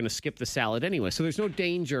you're going to skip the salad anyway. So there's no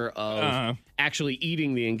danger of actually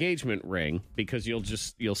eating the engagement ring because you'll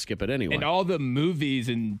skip it anyway. In all the movies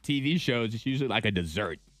and TV shows, it's usually like a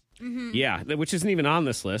dessert. Yeah, which isn't even on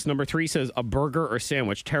this list. Number 3 says a burger or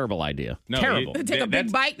sandwich. Terrible idea. No, Terrible. Take a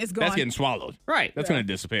big bite and it's gone. That's getting swallowed. Right. That's going to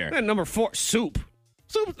disappear. And number 4, soup.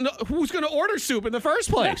 Soup. No, who's going to order soup in the first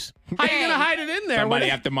place? How are you going to hide it in there? Somebody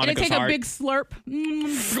What after And they Monica's take a heart. big slurp.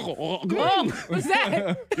 Oh, what's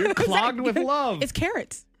that? You're clogged with love. It's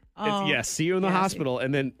carrots. Yes, see you in the yeah, I see. hospital,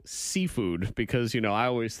 and then seafood because I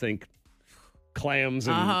always think clams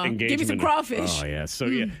and engagement. Give me some crawfish. Oh yeah, so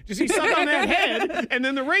yeah, just you suck on that head, and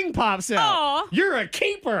then the ring pops out. Aw. You're a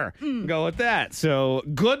keeper. Go with that. So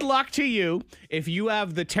good luck to you if you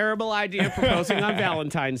have the terrible idea of proposing on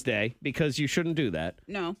Valentine's Day because you shouldn't do that.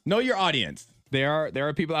 No. Know your audience. There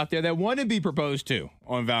are people out there that want to be proposed to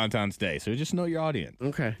on Valentine's Day. So just know your audience.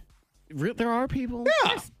 Okay, there are people.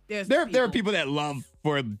 Yeah. There's There are people. people that love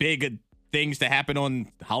for big things to happen on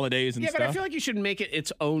holidays and Yeah, stuff. but I feel like you should make it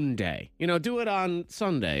its own day. Do it on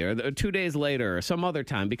Sunday or 2 days later or some other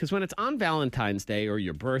time because when it's on Valentine's Day or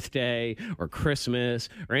your birthday or Christmas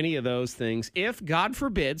or any of those things, if, God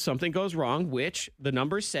forbid, something goes wrong, which the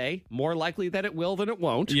numbers say more likely that it will than it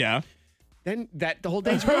won't, yeah. then the whole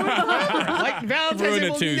day's ruined forever. Like Valentine's Ruin Day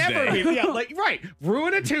a will Tuesday. never be. Yeah, right.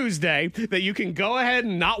 Ruin a Tuesday that you can go ahead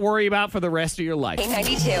and not worry about for the rest of your life.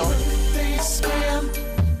 K92.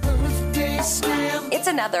 It's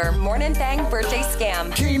another Morning Thang birthday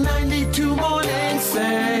scam.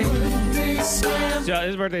 So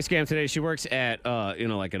his birthday scam today. She works at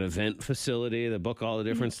like an event facility that book all the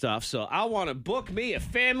different stuff. So I want to book me a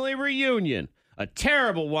family reunion. A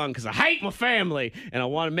terrible one because I hate my family and I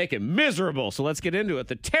want to make it miserable. So let's get into it.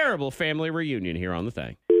 The terrible family reunion here on the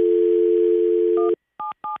thing.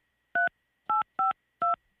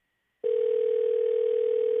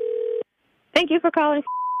 Thank you for calling.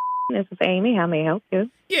 This is Amy. How may I help you?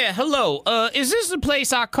 Yeah, hello. Is this the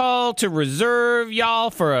place I call to reserve y'all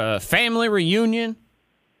for a family reunion?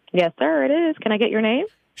 Yes, sir, it is. Can I get your name?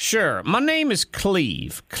 Sure. My name is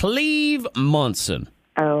Cleve Munson.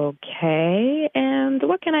 Okay. And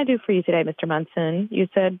what can I do for you today, Mr. Munson? You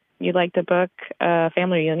said you'd like to book a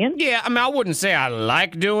family reunion? Yeah, I wouldn't say I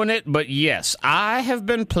like doing it, but yes, I have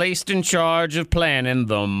been placed in charge of planning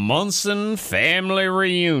the Munson family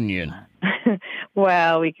reunion.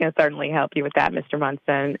 Well, we can certainly help you with that, Mr.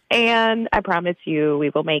 Munson. And I promise you we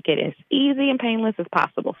will make it as easy and painless as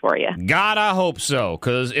possible for you. God, I hope so,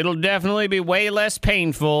 because it'll definitely be way less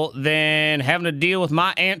painful than having to deal with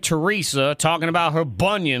my Aunt Teresa talking about her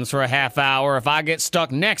bunions for a half hour if I get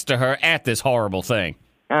stuck next to her at this horrible thing.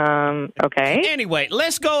 Okay. Anyway,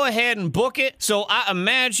 let's go ahead and book it. So I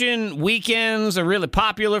imagine weekends are really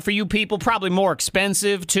popular for you people, probably more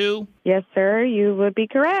expensive too. Yes, sir, you would be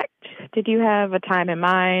correct. Did you have a time in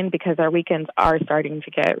mind? Because our weekends are starting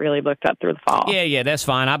to get really booked up through the fall. Yeah, that's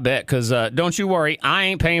fine, I bet, because don't you worry, I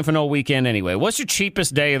ain't paying for no weekend anyway. What's your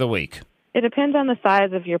cheapest day of the week? It depends on the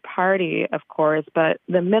size of your party, of course, but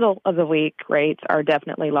the middle of the week rates are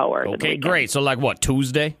definitely lower. than the Okay, weekend. great. So like what,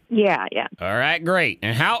 Tuesday? Yeah. All right, great.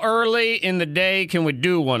 And how early in the day can we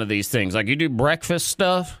do one of these things? Like you do breakfast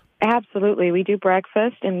stuff? Absolutely. We do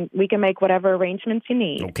breakfast, and we can make whatever arrangements you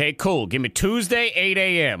need. Okay, cool. Give me Tuesday, 8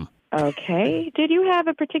 a.m. Okay. Did you have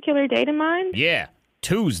a particular date in mind? Yeah,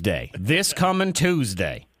 Tuesday. This coming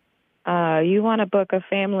Tuesday. You want to book a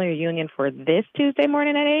family reunion for this Tuesday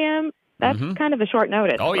morning at 8 a.m.? That's kind of a short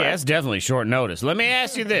notice. Oh, for yeah, us. it's definitely short notice. Let me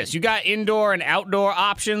ask you this. You got indoor and outdoor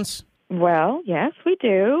options? Well, yes, we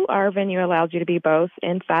do. Our venue allows you to be both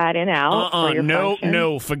inside and out for your function.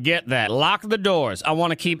 No, forget that. Lock the doors. I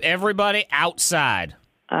want to keep everybody outside.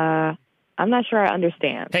 I'm I'm not sure I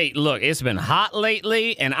understand. Hey, look, it's been hot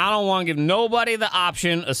lately, and I don't want to give nobody the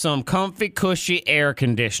option of some comfy, cushy air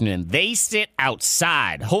conditioning. They sit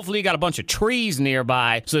outside. Hopefully you got a bunch of trees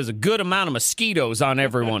nearby, so there's a good amount of mosquitoes on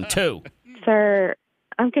everyone, too. Sir,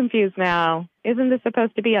 I'm confused now. Isn't this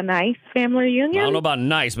supposed to be a nice family I reunion? don't know about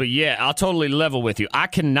nice, but yeah, I'll totally level with you. I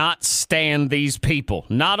cannot stand these people.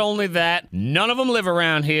 Not only that, none of them live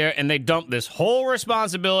around here, and they dump this whole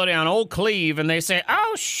responsibility on old Cleve, and they say,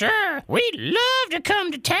 oh, sure, we'd love to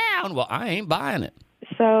come to town. Well, I ain't buying it.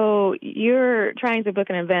 So you're trying to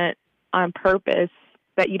book an event on purpose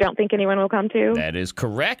that you don't think anyone will come to? That is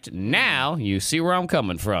correct. Now you see where I'm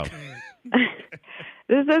coming from.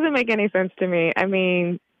 This doesn't make any sense to me. I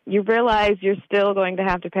mean, you realize you're still going to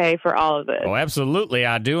have to pay for all of this. Oh, absolutely,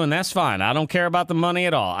 I do, and that's fine. I don't care about the money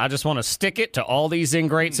at all. I just want to stick it to all these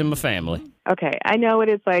ingrates in my family. Okay, I know what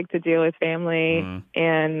it's like to deal with family,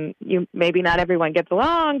 and maybe not everyone gets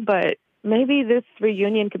along, but maybe this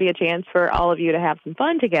reunion could be a chance for all of you to have some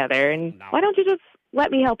fun together. And why don't you just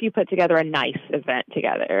let me help you put together a nice event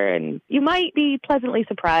together, and you might be pleasantly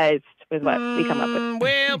surprised with what we come up with.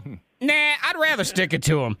 Well, nah, I'd rather stick it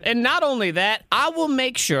to them. And not only that, I will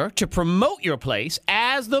make sure to promote your place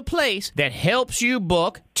as the place that helps you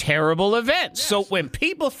book terrible events. Yes. So when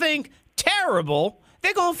people think terrible,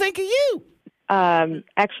 they're going to think of you.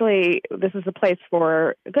 Actually, this is a place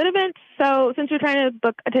for good events. So since you're trying to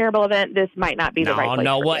book a terrible event, this might not be the right place.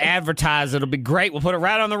 No, for we'll you. advertise. It'll be great. We'll put it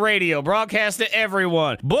right on the radio, broadcast to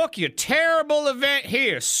everyone. Book your terrible event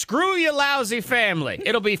here. Screw your lousy family.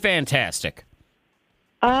 It'll be fantastic.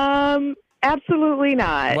 Absolutely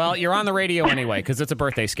not. Well, you're on the radio anyway because it's a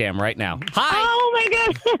birthday scam right now. Hi. Oh my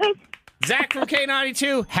goodness. Zach from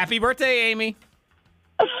K92. Happy birthday, Amy.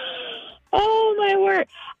 Oh my word.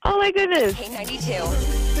 Oh my goodness.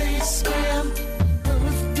 K92.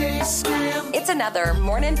 It's another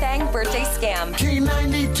Morning Thang birthday scam.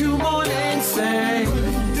 K92 Morning Thang.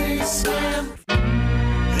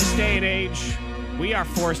 This day and age, we are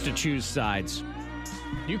forced to choose sides.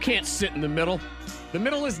 You can't sit in the middle. The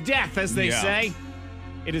middle is death, as they say.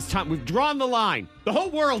 It is time. We've drawn the line. The whole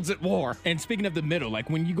world's at war. And speaking of the middle, like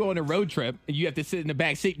when you go on a road trip and you have to sit in the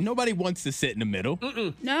back seat, nobody wants to sit in the middle.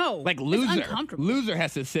 No. Like It's loser. uncomfortable. Loser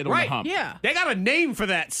has to sit on the hump. Yeah. They got a name for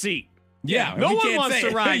that seat. Yeah. No you one can't wants say to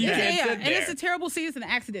it. ride You that. can't sit And there. it's a terrible seat. It's an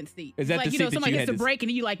accident seat. Is that like, the you seat know, that somebody you hits had the to- brake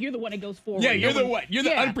and you're the one that goes forward. Yeah, you're No the one- what? You're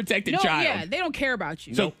the unprotected child. Yeah, they don't care about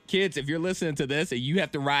you. So, kids, if you're listening to this and you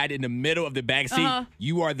have to ride in the middle of the back seat,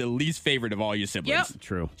 you are the least favorite of all your siblings. Yep.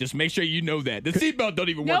 True. Just make sure you know that. The seatbelt don't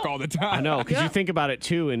even work Nope. all the time. I know, because Yeah. you think about it,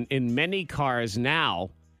 too. In many cars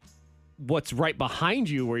now, what's right behind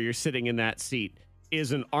you where you're sitting in that seat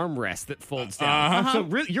is an armrest that folds down. So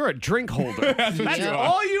really, you're a drink holder. That's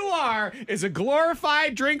all you are is a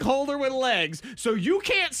glorified drink holder with legs. So you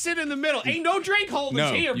can't sit in the middle. Ain't no drink holders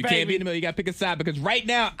No, here, you baby. can't be in the middle. You got to pick a side because right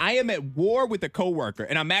now I am at war with a coworker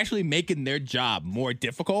and I'm actually making their job more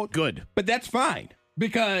difficult. Good. But that's fine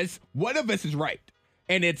because one of us is right.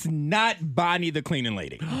 And it's not Bonnie, the cleaning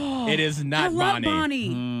lady. It is not I love Bonnie.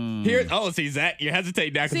 Bonnie. Here, see, Zach, you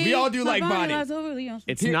hesitate now because See, we all do my like Bonnie. lies over Leon.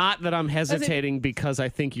 It's not that I'm hesitating because I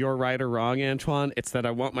think you're right or wrong, Antoine. It's that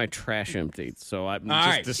I want my trash emptied. So I'm All just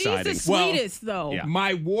right. deciding. She's the sweetest, though. Yeah.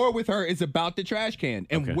 My war with her is about the trash can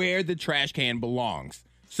and where the trash can belongs.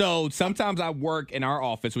 So sometimes I work in our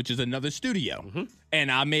office, which is another studio,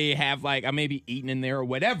 and I may be eating in there or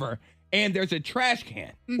whatever, and there's a trash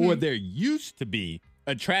can, or there used to be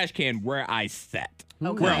a trash can where I sat.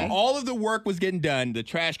 Okay. Where all of the work was getting done, the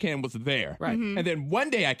trash can was there. Right. And then one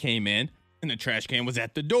day I came in, and the trash can was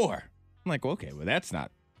at the door. I'm like, okay, well, that's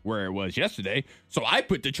not where it was yesterday. So I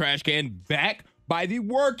put the trash can back by the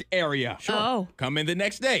work area. Sure. Oh. Come in the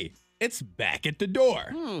next day. It's back at the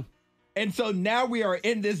door. And so now we are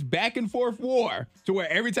in this back and forth war to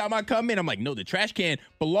where every time I come in, I'm like, no, the trash can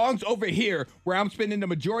belongs over here where I'm spending the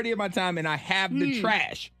majority of my time and I have the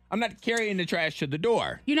trash. I'm not carrying the trash to the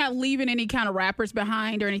door. You're not leaving any kind of wrappers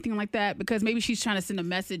behind or anything like that because maybe she's trying to send a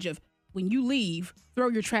message of when you leave, throw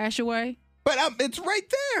your trash away. But it's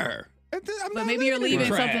right there. But maybe you're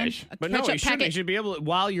leaving something. But no, you should be able to,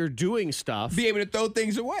 while you're doing stuff, Be able to throw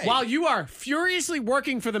things away. while you are furiously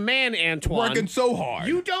working for the man, Antoine. working so hard.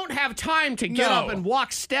 You don't have time to get No. up and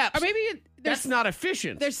walk steps. Or maybe That's not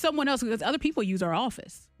efficient. there's someone else because other people use our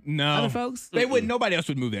office. no. Other folks? They wouldn't. Nobody else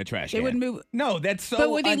would move that trash They can. wouldn't move. No, that's so But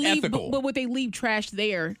would they leave? unethical. But would they leave trash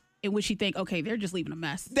there? And would she think, okay, they're just leaving a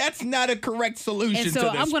mess? That's not a correct solution And so to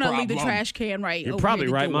this I'm going to problem. leave the trash can right. You're over probably near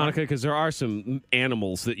the right, door. Monica, because there are some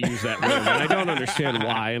animals that use that room, and I don't understand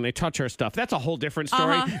why, and they touch our stuff. That's a whole different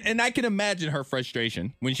story. And I can imagine her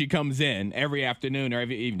frustration when she comes in every afternoon or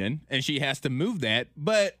every evening and she has to move that.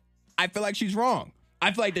 But I feel like she's wrong.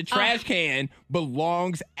 I feel like the trash can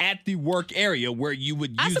belongs at the work area where you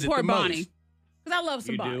would use it the support most. Bonnie. Because I love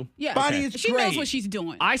somebody. do? Yeah. Bonnie is She great. knows what she's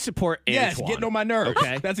doing. I support Antoine. Yes, getting on my nerves.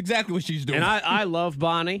 Okay. That's exactly what she's doing. And I love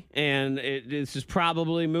Bonnie, and this is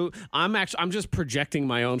probably I'm just projecting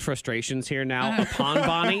my own frustrations here now upon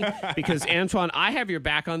Bonnie, because Antoine, I have your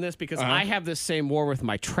back on this because I have this same war with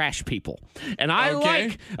my trash people, and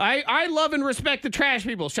I love and respect the trash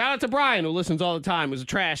people. Shout out to Brian, who listens all the time, who's a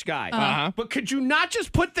trash guy. But could you not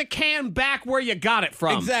just put the can back where you got it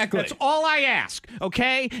from? Exactly. That's all I ask.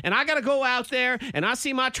 Okay, and I got to go out there and I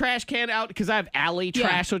see my trash can out because I have alley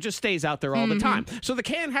trash, so it just stays out there all the time. So the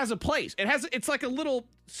can has a place. It's like a little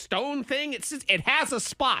stone thing. It has a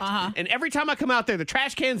spot. And every time I come out there, the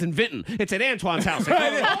trash can's in Vinton. It's at Antoine's house. It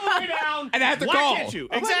goes all the way down. And I have to Why call. can't you?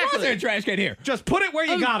 I'm like, Exactly. "Why is there a trash can here?" Just put it where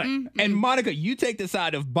you got it. And Monica, you take the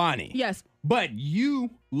side of Bonnie. Yes. But you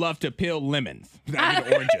love to peel lemons, not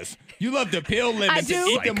even oranges. You love to peel lemons I and do.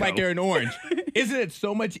 eat them like they're an orange. Isn't it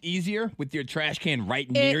so much easier with your trash can right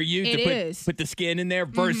near you it to is. put the skin in there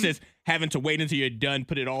versus having to wait until you're done,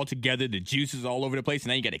 put it all together, the juice is all over the place, and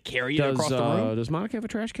now you got to carry it across the room? Does Monica have a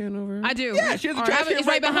trash can over here? I do. Yeah, she has a Or trash can it's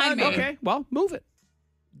right behind me. Okay, well, move it.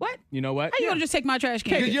 What? You know what? How you gonna just take my trash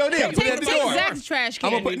can? Because you don't need it. Put it at the Take door. Zach's trash can.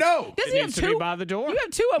 I'm gonna put, no. Does It he have needs to be two? by the door. You have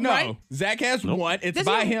two of them, No. right? Zach has one. It's Does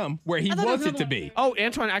by he- him where he I thought there wants was it to another be. Oh,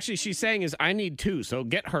 Antoine, actually, she's saying is I need two, so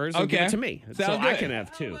get hers and give Okay. it to me. Sounds so I good. can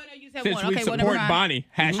have two. Well, no, you said Since one. we Okay, well, support never mind. Bonnie,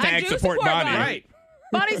 I hashtag do support support Bonnie. Bonnie. Right.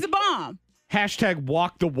 Bonnie's the bomb. Hashtag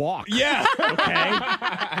walk the walk. Yeah. Okay?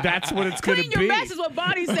 That's what it's going to Clean be. your mess is what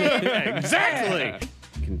Bonnie said. Exactly.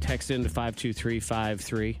 You can text in to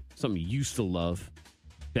 52353. Something you used to love.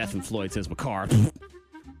 Beth and Floyd says my car.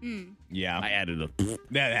 Yeah. I added a.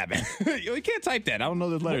 That happened. You can't type that. I don't know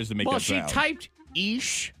the letters to make Well, that she sound. typed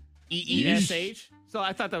Eesh. E-E-S-H. So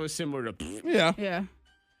I thought that was similar to. Yeah. Yeah.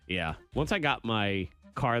 Yeah. Once I got my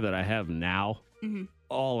car that I have now,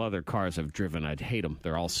 all other cars I've driven, I'd hate them.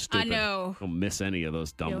 They're all stupid. know. Don't miss any of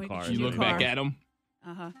those Yeah, dumb we cars. could You look back car. at them.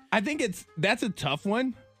 Uh-huh. I think that's a tough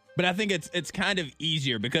one, but I think it's kind of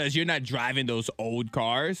easier because you're not driving those old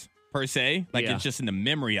cars per se. Like Yeah. it's just in the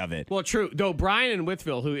memory of it. Well, true. Though Brian in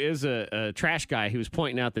Withville, who is a trash guy, he was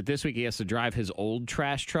pointing out that this week he has to drive his old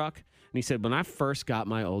trash truck. And he said, when I first got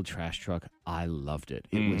my old trash truck, I loved it.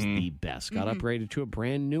 It was the best. Got upgraded to a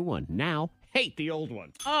brand new one. Now, hate the old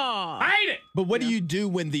one. Oh. Hate it. But what do you do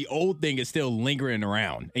when the old thing is still lingering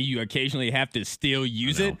around and you occasionally have to still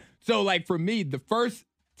use it? So, like for me, the first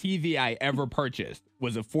TV I ever purchased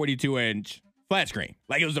was a 42-inch flat screen.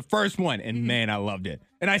 Like it was the first one, and man, I loved it.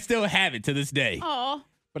 And I still have it to this day. Oh.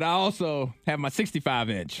 But I also have my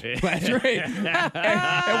 65-inch flat screen. and when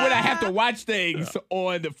I have to watch things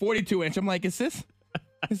on the 42-inch, I'm like, is this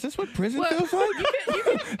what prison feels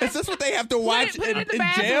like? Is this what they have to watch Put it in the in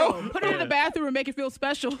jail? bathroom. Put it in the bathroom and make it feel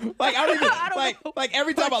special. Like I don't even I don't know. like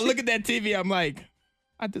every time I look at that TV, I'm like,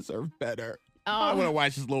 I deserve better. I want to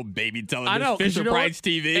watch this little baby television. I know. 'Cause Fisher you know Price what?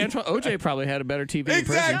 TV. Antoine, OJ probably had a better TV in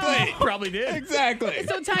prison. Exactly. Probably did. Exactly.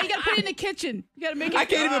 So Ty, you gotta put it in the kitchen. You gotta make it. I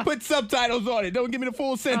can't even put subtitles on it. Don't give me the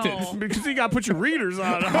full sentence. Oh. Because you got to put your readers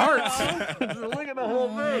on hearts. Look at the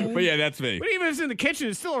whole thing. But yeah, that's me. But even if it's in the kitchen,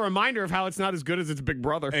 it's still a reminder of how it's not as good as its big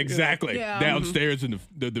brother. Exactly. Yeah. Downstairs in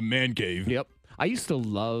the man cave. Yep. I used to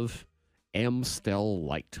love Amstel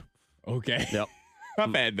Light. Okay. Yep.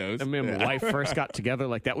 I've had those. I mean, when my wife first got together,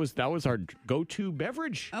 like that was our go-to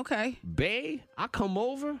beverage. Okay. Bae, I come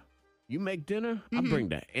over, you make dinner, I bring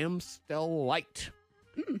the Amstel Light.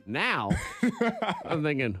 Now, I'm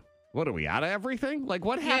thinking, what are we out of everything? Like,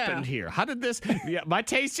 what happened here? How did this? Yeah, my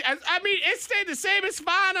taste. I mean, it stayed the same. It's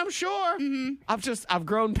fine, I'm sure. I've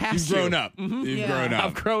grown past. You've grown you. up. You've Yeah. grown up.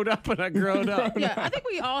 I've grown up and I've grown up. Yeah, I think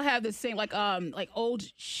we all have the same, like old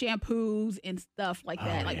shampoos and stuff like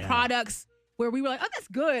that, like products where we were like, oh, that's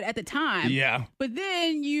good at the time. Yeah. But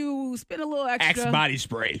then you spend a little extra. Axe body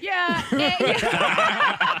spray. Yeah.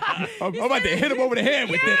 yeah. I'm about to hit him over the head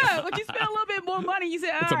with this. Yeah, but you spend a little bit more money. You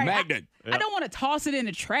say, all It's a right, magnet. I don't want to toss it in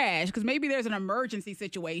the trash because maybe there's an emergency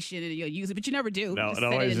situation and you'll use it, but you never do. No, You just it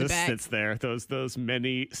set always in the just back. sits there. Those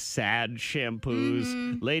many sad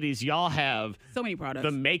shampoos. Ladies, y'all have So many products.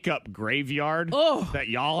 the makeup graveyard Oh, that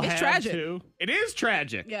y'all it's have tragic. too. It is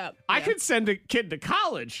tragic. Yeah, I yeah. could send a kid to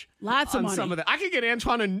college. Lots of on money. some of that. I could get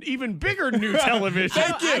Antoine an even bigger new television.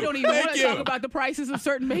 I don't even Thank want to you. talk about the prices of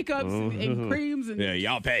certain makeups and creams and Yeah,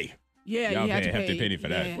 y'all pay. yeah, y'all you have pay to a hefty pay. penny for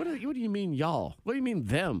that. Yeah. What do you mean, y'all? What do you mean,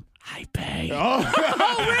 them? I pay.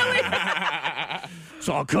 It's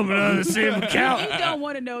all coming out of the same account. You don't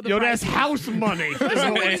want to know the Yo, that's prices. house money. Is what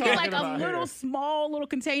When we're you get talking like about a here. little small little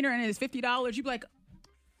container and it's $50, you'd be like,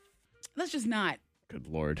 let's just not. Good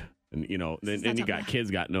Lord. And, then you got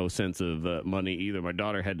kids got no sense of money either. My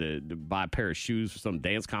daughter had to buy a pair of shoes for some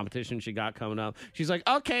dance competition she got coming up. She's like,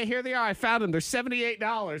 okay, here they are. I found them. They're $78.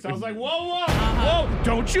 I was like, whoa.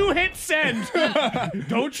 Don't you hit send.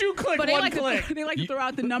 Don't you click But one click. They like to throw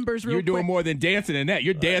out the numbers real You're doing quick. more than dancing in that.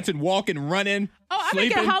 You're dancing, walking, running, I sleeping.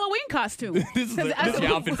 make it a Halloween costume. This is your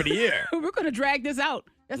outfit for the year. We're going to drag this out.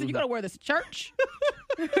 That's you're going to wear this to church.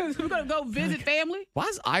 We're going to go visit family. Why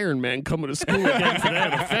is Iron Man coming to school again today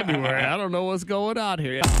in February? I don't know what's going on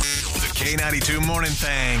here. The K92 Morning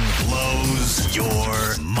Thang blows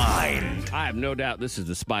your mind. I have no doubt this is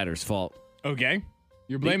the spider's fault. Okay.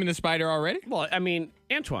 You're blaming the spider already? Well, I mean,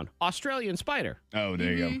 Antoine, Australian spider. Oh,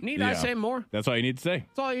 there you go. Need I say more? That's all you need to say.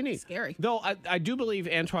 That's all you need. Scary. Though I do believe,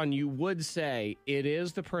 Antoine, you would say it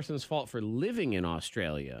is the person's fault for living in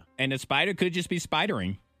Australia. And the spider could just be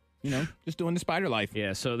spidering. Just doing the spider life.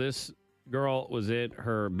 Yeah, so this girl was in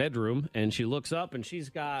her bedroom, and she looks up, and she's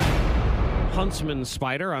got huntsman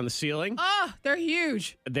spider on the ceiling. Oh, they're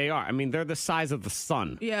huge. They are. I mean, they're the size of the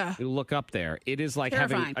sun. Yeah. You look up there. It is like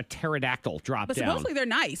Terrifying. having a pterodactyl drop But down. supposedly they're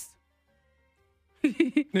nice.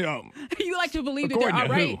 Yeah. You like to believe that they're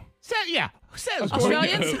According all to right. who? Says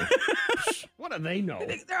Australians? What do they know?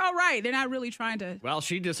 They're all right. They're not really trying to. Well,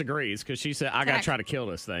 she disagrees because she said, I got to try to kill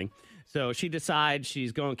this thing. So she decides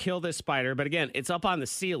she's going to kill this spider. But again, it's up on the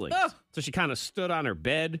ceiling. Ugh. So she kind of stood on her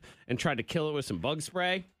bed and tried to kill it with some bug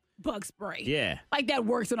spray. Bug spray. Yeah. Like that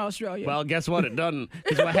works in Australia. Well, guess what? It doesn't.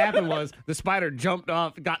 Because what happened was the spider jumped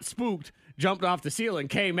off, got spooked, jumped off the ceiling,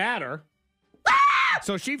 came at her.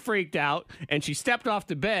 So she freaked out and she stepped off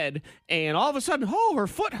the bed and all of a sudden, her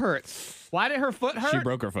foot hurts. Why did her foot hurt? She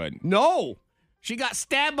broke her foot. No. She got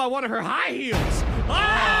stabbed by one of her high heels.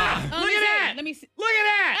 Ah! Look at that. Let me see. Look at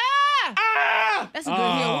that. Ah! That's a good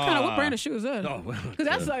heel. What brand of shoe is that? Oh, well, Because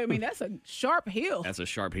that's a sharp heel. That's a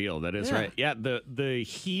sharp heel. That is Yeah. right. Yeah, the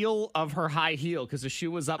heel of her high heel, because the shoe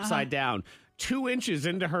was upside down, 2 inches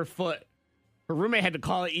into her foot. Her roommate had to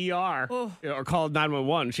call an ER or call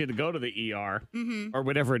 911. She had to go to the ER or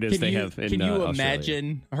whatever it is Can you have in Australia.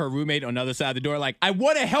 Imagine Her roommate on the other side of the door like, I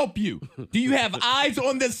want to help you. Do you have eyes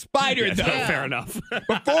on this spider, though? Fair enough.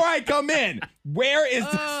 Before I come in, where is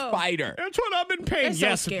the spider? That's what I'm in pain. That's so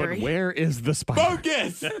Yes, scary. but where is the spider?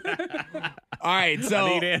 Focus. All right, so I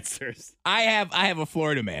need answers. I have a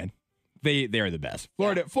Florida man. They're the best.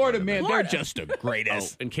 Florida man, they're just the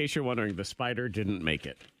greatest. In case you're wondering, the spider didn't make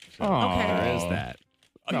it. So Okay. there is that.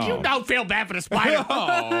 Oh. You don't feel bad for the spider.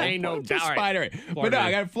 Ain't no It's a doubt. All right. spider. But Florida. no,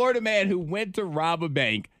 I got a Florida man who went to rob a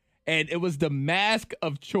bank, and it was the mask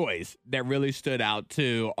of choice that really stood out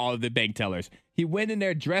to all of the bank tellers. He went in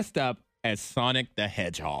there dressed up as Sonic the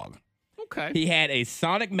Hedgehog. Okay. He had a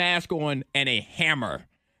Sonic mask on and a hammer.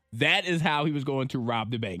 That is how he was going to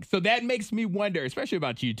rob the bank. So that makes me wonder, especially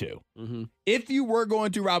about you two. Mm-hmm. If you were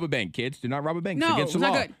going to rob a bank, kids, do not rob a bank. It's No, against the it's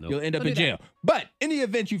not law. good. You'll end up Don't in do jail. But in the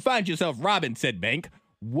event you find yourself robbing said bank,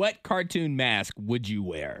 what cartoon mask would you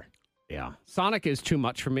wear? Yeah. Sonic is too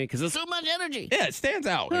much for me because there's so much energy. Yeah, it stands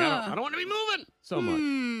out. Like, I don't want to be moving so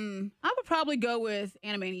much. I would probably go with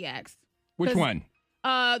Animaniacs. Which 'Cause, one?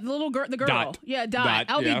 The little girl, the girl. Dot. Yeah, Dot. Dot,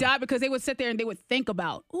 I'll yeah. be Dot because they would sit there and they would think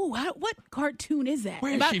about, what cartoon is that?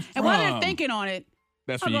 Where's and, she and while they're from? thinking on it,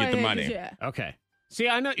 That's I'll where you go get the ahead, money. Yeah. Okay. See,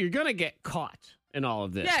 I know you're going to get caught in all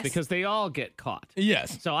of this Yes. because they all get caught.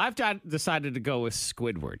 Yes. So I've decided to go with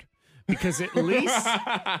Squidward because at least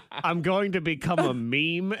I'm going to become a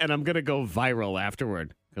meme and I'm going to go viral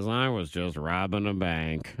afterward because I was just robbing a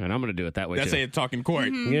bank. And I'm going to do it that way That's too. a talking court.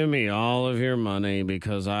 Give me all of your money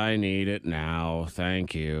because I need it now.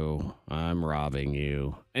 Thank you. I'm robbing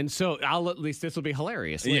you. And so at least this will be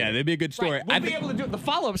hilarious. Yeah, later. that'd be a good story. Right. We'll be able to do it. The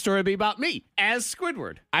follow-up story will be about me as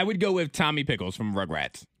Squidward. I would go with Tommy Pickles from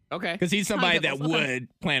Rugrats. Okay. Because he's somebody that Pickles, okay.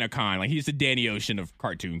 would plan a con. Like, he's the Danny Ocean of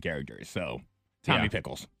cartoon characters. So, Tommy Yeah.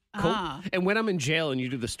 Pickles. Cool. Ah. And when I'm in jail and you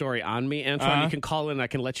do the story on me, Antoine, you can call in and I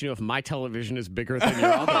can let you know if my television is bigger than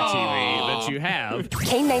your other TV that you have.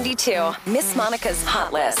 K92, Miss Monica's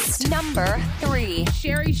Hot List. Number 3.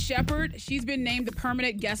 Sherry Shepherd, she's been named the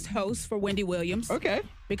permanent guest host for Wendy Williams. Okay.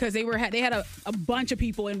 Because they had a bunch of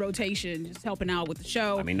people in rotation just helping out with the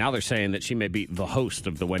show. I mean, now they're saying that she may be the host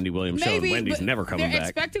of the Wendy Williams show and Wendy's but never coming they're back.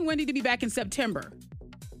 expecting Wendy to be back in September.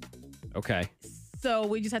 Okay. So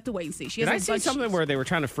we just have to wait and see. She Did has I a see bunch- something where they were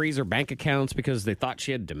trying to freeze her bank accounts because they thought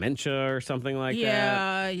she had dementia or something like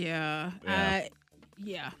that? Yeah.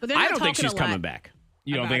 But they're I not don't think talking she's a lot coming back.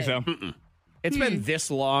 You don't about think it. so? It's been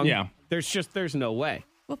this long. Yeah. There's no way.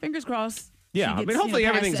 Well, fingers crossed. Yeah, she I mean, gets, hopefully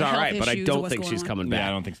past everything's the all health right, but I issues or don't what's think going she's on. coming back. Yeah,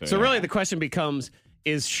 I don't think so, So yeah. really, the question becomes: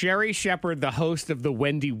 is Sherry Shepherd the host of the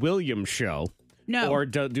Wendy Williams show? No. Or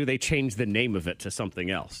do they change the name of it to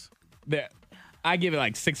something else? I give it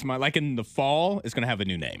like 6 months. Like in the fall, it's going to have a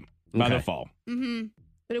new name by the fall. Mm-hmm.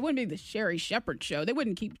 But it wouldn't be the Sherry Shepherd show. They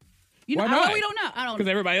wouldn't keep. Why not? We don't know. I don't. Because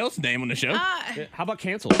everybody else's name on the show. How about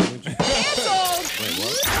canceled? Canceled. Wait,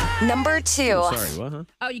 what? Number 2. Sorry, what? Huh?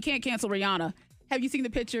 Oh, you can't cancel Rihanna. Have you seen the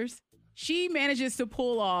pictures? She manages to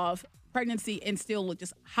pull off pregnancy and still look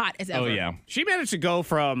just hot as ever. Oh, yeah. She managed to go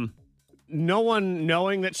from no one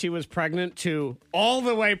knowing that she was pregnant to all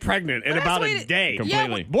the way pregnant in about a day.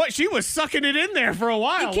 Completely. Boy, she was sucking it in there for a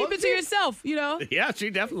while. You keep it to yourself, you know? Yeah, she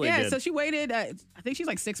definitely Yeah, did. so she waited, I think she's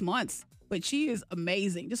like 6 months. But she is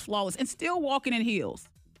amazing, just flawless, and still walking in heels.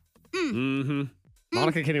 Mm-hmm.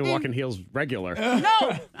 Monica can't even walk in heels regular. No,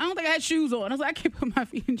 I don't think I had shoes on. I was like, I can't put my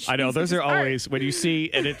feet in shoes. I know, those are always, when you see,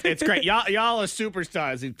 and it's great. Y'all are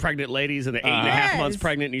superstars, these pregnant ladies, and the 8.5 months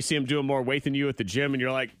pregnant, and you see them doing more weight than you at the gym, and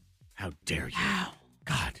you're like, how dare you?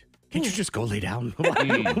 God. Can't you just go lay down?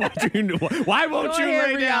 Why won't you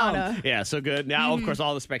lay down? Yeah, so good. Now, of course,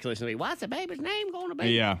 all the speculation will be, what's the baby's name going to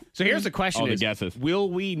be? Yeah. So here's the question All the is, guesses. will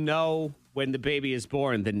we know when the baby is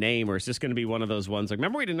born, the name, or is this going to be one of those ones? Like,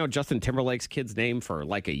 remember we didn't know Justin Timberlake's kid's name for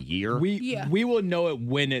like a year? We will know it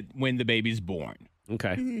when the baby's born.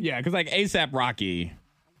 Okay. Yeah, because like ASAP Rocky,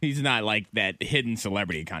 he's not like that hidden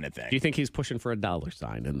celebrity kind of thing. Do you think he's pushing for a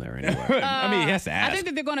 $sign in there anywhere? I mean, he has to ask. I think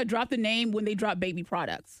that they're going to drop the name when they drop baby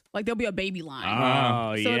products. Like, there'll be a baby line.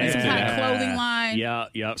 Oh, So there's some kind of clothing line.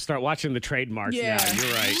 Yeah. Start watching the trademarks Yeah. now.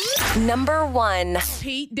 You're right. Number 1.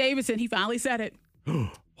 Pete Davidson, he finally said it.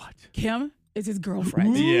 What? Kim is his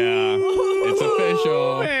girlfriend. Yeah, it's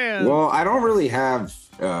official. Man. Well, I don't really have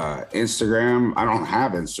Instagram. I don't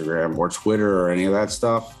have Instagram or Twitter or any of that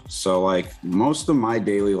stuff. So, like, most of my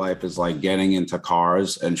daily life is like getting into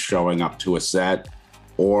cars and showing up to a set.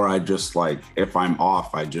 Or I just, like, if I'm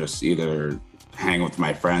off, I just either hang with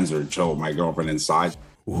my friends or chill with my girlfriend inside.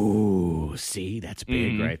 Ooh, see, that's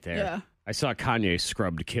big right there. Yeah. I saw Kanye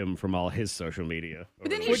scrubbed Kim from all his social media.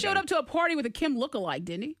 But then he showed up to a party with a Kim lookalike,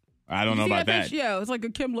 didn't he? I don't know You see about that. picture? Yeah, it was like a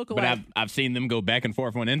Kim lookalike. But I've seen them go back and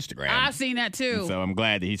forth on Instagram. I've seen that too. So I'm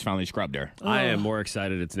glad that he's finally scrubbed her. I am more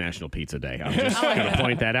excited it's National Pizza Day. I'm just going to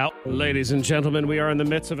point that out. Ladies and gentlemen, we are in the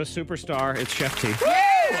midst of a superstar. It's Chef T.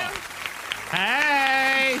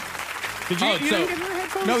 Hey! Did you, Oh, you so- didn't get her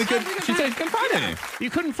headphones? No, we could. She said she couldn't find any. You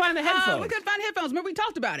couldn't find the headphones. we couldn't find headphones. Remember we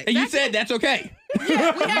talked about it. And you That's said it. that's okay.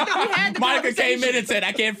 Yeah, we had the Monica came in conversation. and said,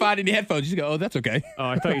 I can't find any headphones. You go, oh, that's okay. Oh,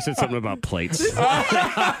 I thought you said something about plates. Like,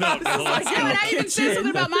 yeah, and I even said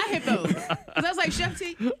something about my headphones. 'Cause I was like, Chef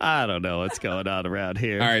T. I don't know what's going on around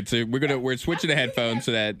here. All right, so we're switching to headphones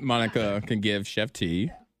so that Monica can give Chef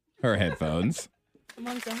T her headphones.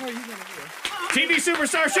 Monica, how are you going to do? TV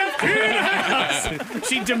superstar Chef T in the house.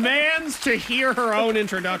 She demands to hear her own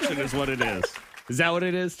introduction is what it is. Is that what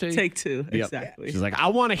it is, T? Take 2, Yep. exactly. She's like, I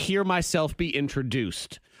want to hear myself be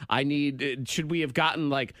introduced. I need, should we have gotten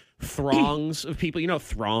like throngs of people? You know,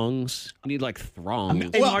 throngs. I need like throngs.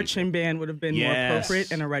 A marching band would have been more Yes.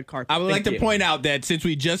 appropriate, and a red carpet. I would like Thank to you. point out that since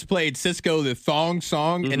we just played Cisco the Thong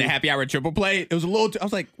song in the Happy Hour Triple Play, it was a little. I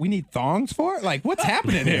was like, we need thongs for it? Like, what's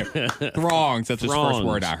happening here? Throngs. That's the first Throngs.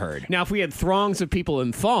 word I heard. Now, if we had throngs of people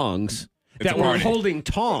in thongs that a were party. holding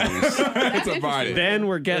tongs, It's a party. then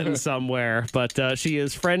we're getting somewhere. But she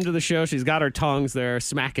is friend of the show. She's got her tongs there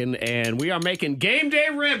smacking, and we are making game day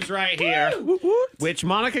ribs right here, which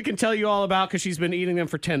Monica can tell you all about because she's been eating them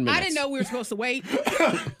for 10 minutes. I didn't know we were supposed to wait.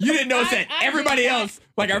 You didn't notice that I everybody didn't. else,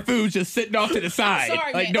 like our food's just sitting off to the side.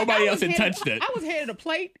 Sorry, like man. nobody I else was had handed- touched it. I was handed a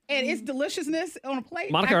plate, and its deliciousnous on a plate.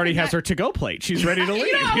 Monica I already could has not- her to-go plate. She's ready to leave.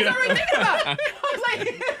 You know, I was already thinking about it. I was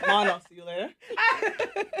like, Mon, I'll see you later.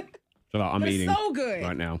 So I'm They're eating so good.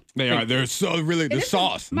 right now. They are. They're so really the And this is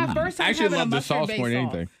sauce. My first time I actually having love a the sauce mustard-based more than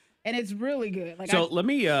sauce. anything. And it's really good. Like So let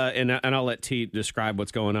me, and I'll let T describe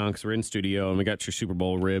what's going on because we're in studio and we got your Super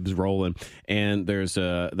Bowl ribs rolling. And there's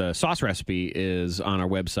the sauce recipe is on our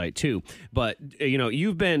website too. But, you know,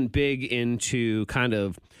 you've been big into kind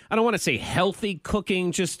of, I don't want to say healthy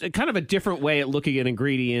cooking, just kind of a different way at looking at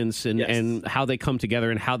ingredients and, Yes. and how they come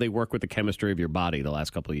together and how they work with the chemistry of your body the last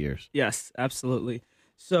couple of years. Yes, absolutely.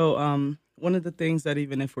 So, one of the things that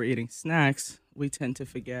even if we're eating snacks, we tend to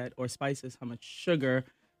forget, or spices, how much sugar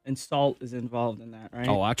and salt is involved in that, right?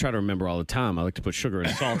 Oh, I try to remember all the time. I like to put sugar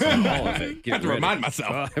and salt on all of it. I have to remind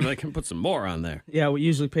myself. I'm like, I can put some more on there. Yeah, we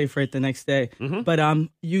usually pay for it the next day. But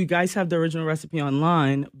you guys have the original recipe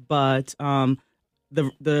online, but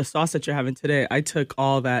the sauce that you're having today, I took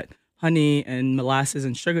all that honey and molasses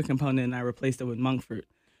and sugar component and I replaced it with monk fruit.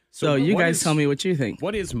 So you what guys is- tell me what you think.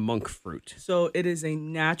 What is monk fruit? So it is a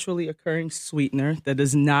naturally occurring sweetener that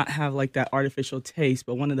does not have like that artificial taste.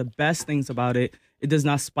 But one of the best things about it, it does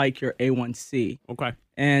not spike your A1C. Okay.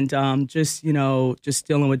 And just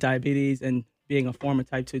dealing with diabetes and being a former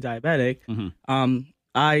type 2 diabetic,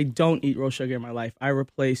 I don't eat real sugar in my life. I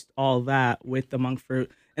replaced all that with the monk fruit.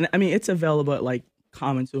 And I mean, it's available at like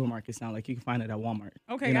common supermarkets now. Like you can find it at Walmart.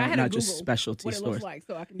 Okay, you know, I had not to just Google specialty what it stores. looks like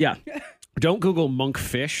so I can. Yeah. Don't Google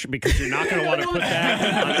monkfish because you're not going to want to put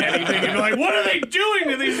that on anything. You're like, what are they doing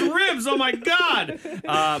to these ribs? Oh my god!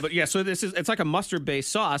 But yeah, so it's like a mustard-based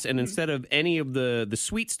sauce, and instead of any of the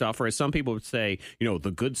sweet stuff, or as some people would say,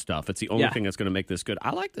 the good stuff, it's the only thing that's going to make this good.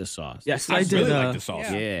 I like this sauce. Yes, I did. really like the sauce.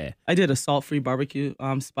 Yeah. I did a salt-free barbecue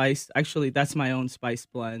spice. Actually, that's my own spice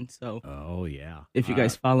blend. So, oh yeah, if you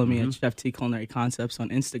guys follow me at Chef T Culinary Concepts on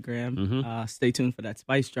Instagram, stay tuned for that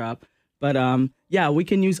spice drop. But yeah, we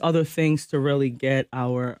can use other things to really get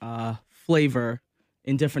our flavor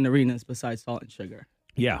in different arenas besides salt and sugar.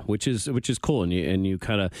 Yeah, which is cool, and you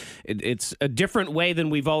kind of it's a different way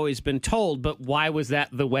than we've always been told. But why was that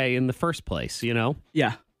the way in the first place? Yeah,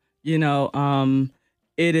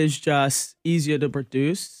 it is just easier to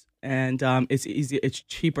produce, and it's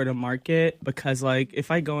cheaper to market because like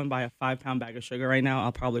if I go and buy a 5-pound bag of sugar right now,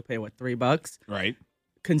 I'll probably pay $3. Right.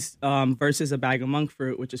 Versus a bag of monk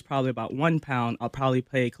fruit, which is probably about 1 pound, I'll probably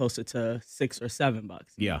pay closer to $6 or $7.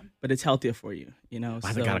 Yeah, but it's healthier for you. So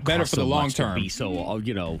got better for the long term. Be so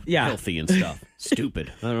healthy and stuff.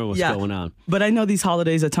 Stupid. I don't know what's going on. But I know these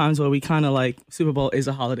holidays are times where we kind of like Super Bowl is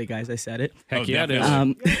a holiday, guys. I said it. Heck yeah, it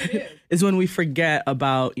is. Is when we forget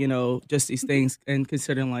about just these things and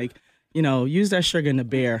considering like. Use that sugar in the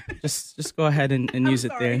beer. Just go ahead and use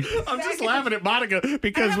it there. I'm just laughing at Monica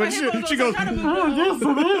because when she goes, what are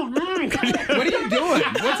you doing?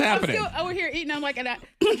 What's happening? I'm still over here eating. I'm like, and I'm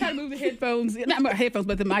trying to move the headphones, not my headphones,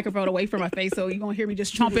 but the microphone away from my face, so you're gonna hear me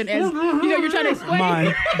just chomping as you're trying to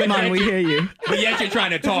explain. Mine, we hear you. But yet you're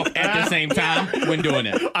trying to talk at the same time when doing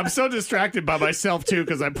it. I'm so distracted by myself too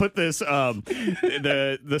because I put this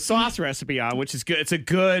the sauce recipe on, which is good. It's a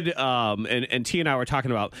good and T and I were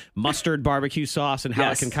talking about mustard barbecue sauce and how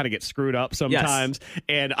it can kind of get screwed up sometimes. Yes.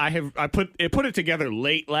 And I put it together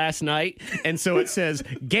late last night, and so it says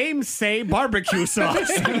Game Say barbecue sauce.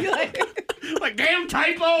 Like damn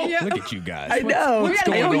typo. Yeah. Look at you guys. I know. What's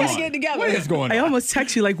going on? Get it together. What is going on? I almost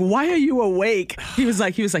text you like, why are you awake? He was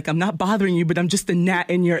like, I'm not bothering you, but I'm just a gnat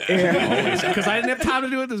in your ear. Because I didn't have time to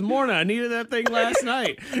do it this morning. I needed that thing last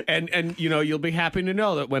night. And you'll be happy to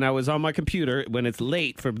know that when I was on my computer, when it's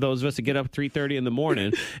late for those of us to get up at 3:30 in the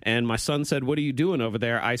morning, and my son said, "What are you doing over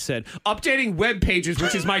there?" I said, "Updating web pages,"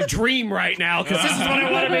 which is my dream right now because this is what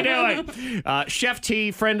I want to be doing. Chef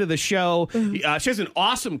T, friend of the show, she has an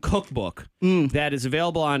awesome cookbook that is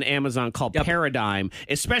available on Amazon called Paradigm,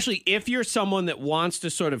 especially if you're someone that wants to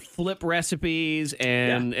sort of flip recipes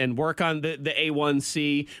and work on the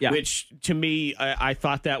A1C, which to me, I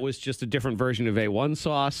thought that was just a different version of A1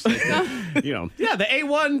 sauce. Like the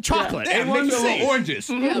A1 chocolate, A1C. Oranges.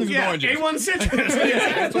 A1 citrus.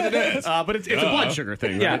 That's what it is. But it's a blood sugar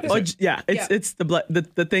thing, right? It's the blood,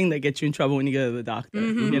 the thing that gets you in trouble when you go to the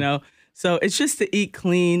doctor, So it's just to eat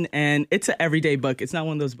clean, and it's an everyday book. It's not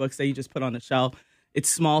one of those books that you just put on the shelf. It's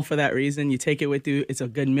small for that reason. You take it with you. It's a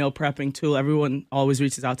good meal prepping tool. Everyone always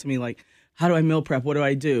reaches out to me like, how do I meal prep? What do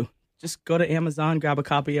I do? Just go to Amazon, grab a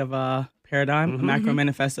copy of Paradigm, a macro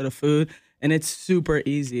manifesto of food, and it's super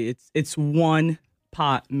easy. It's one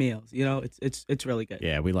pot meals. It's really good.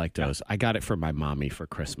 Yeah, we like those. I got it for my mommy for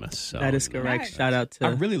Christmas. So that is correct. Nice. Shout out to I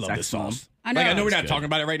really love this sauce. I know. We're not talking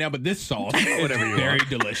about it right now, but this sauce is very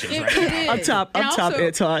delicious right now. It is. Up top,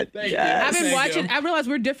 it's hot. I've been watching. I realized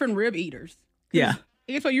we're different rib eaters. Yeah.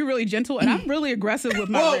 So you're really gentle, and I'm really aggressive with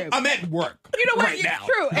my ribs. I'm at work. You know what? Right now.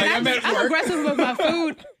 True. And I'm aggressive with my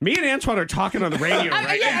food. Me and Antoine are talking on the radio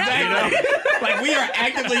right now. Like we are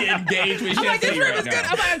actively engaged with I'm like, this Chef T rib right is good.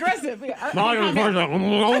 now. I'm like aggressive. I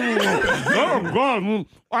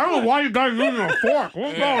don't know why you guys using a fork.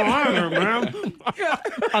 What's going on here, man?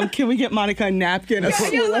 Can we get Monica a napkin? A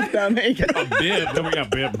spool of them? A bib. Then we got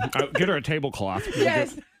bib. Get her a tablecloth.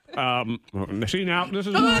 Yes. See now, this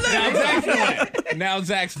is Now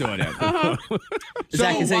Zach's doing it.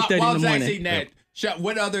 Zach is 8:30 in the while Zach's morning. eating that,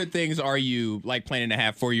 what other things are you like planning to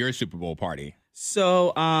have for your Super Bowl party?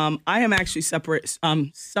 So I am actually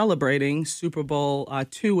celebrating Super Bowl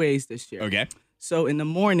 2 ways this year. Okay. So in the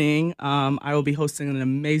morning, I will be hosting an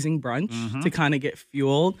amazing brunch to kind of get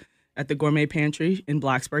fueled at the Gourmet Pantry in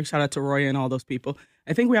Blacksburg. Shout out to Roy and all those people.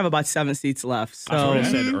 I think we have about 7 seats left. So that's what I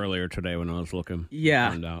said earlier today when I was looking.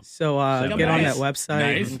 Yeah. So get on that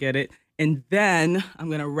website and get it. And then I'm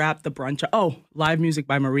going to wrap the brunch. Oh, live music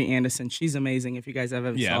by Marie Anderson. She's amazing. If you guys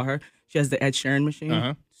ever saw her, she has the Ed Sheeran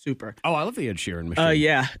machine. Super. Oh, I love the Ed Sheeran machine.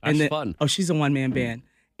 Yeah. That's fun. Oh, she's a one-man band.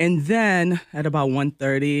 And then at about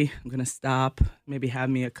 1:30, I'm going to stop, maybe have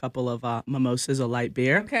me a couple of mimosas or light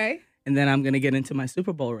beer. Okay. and then I'm gonna get into my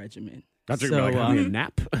Super Bowl regimen. That's like a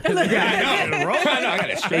nap. I got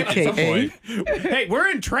to stretch at some point. Hey, we're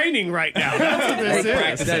in training right now. That's what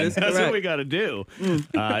this is. That is That's what correct. we got to do.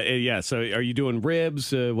 So are you doing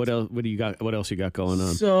ribs? What else? What do you got? What else you got going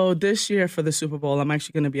on? So this year for the Super Bowl, I'm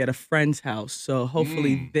actually going to be at a friend's house. So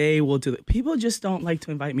hopefully they will do it. People just don't like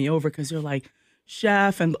to invite me over because they're like,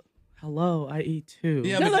 chef, and hello, I eat too.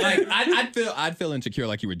 Yeah, but like I'd feel insecure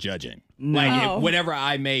like you were judging. No. Like whatever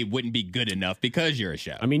I made wouldn't be good enough because you're a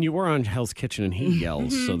chef. I mean, you were on Hell's Kitchen and he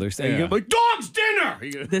yells, so they're saying like dog's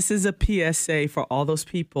dinner. This is a PSA for all those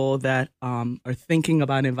people that are thinking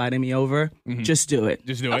about inviting me over. Just do it.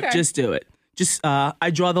 Just do it. Okay. Just do it. Just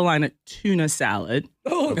I draw the line at tuna salad.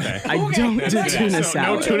 Okay. I don't do tuna No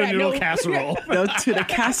salad. tuna noodle casserole. No tuna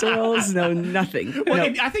casseroles. No nothing. Well, No.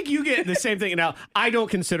 and I think you get the same thing. Now, I don't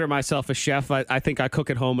consider myself a chef. I think I cook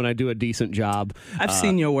at home and I do a decent job. I've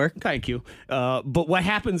seen your work. Thank you. But what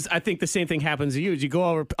happens, I think the same thing happens to you, is you go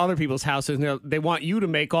over other people's houses and they want you to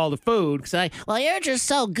make all the food. Well, you're just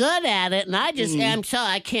so good at it, and I just am so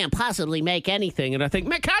I can't possibly make anything. And I think,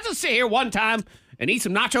 man, can I just sit here one time and eat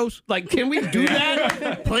some nachos? Like, can we do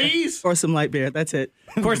that, please? Or some light beer. That's it.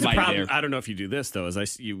 Of course, the Light problem, beer. I don't know if you do this, though, is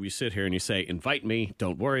we sit here and you say, invite me,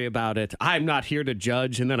 don't worry about it. I'm not here to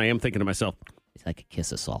judge. And then I am thinking to myself, It's like a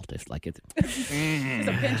kiss of salt. If like it. It's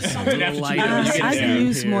a pinch of something. I'd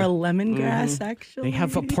use more lemongrass, actually. they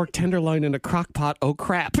have a pork tenderloin in a crock pot. Oh,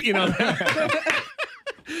 crap. You know.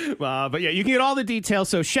 But yeah, you can get all the details.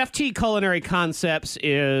 So Chef T Culinary Concepts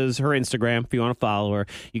is her Instagram if you want to follow her.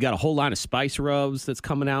 You got a whole line of spice rubs that's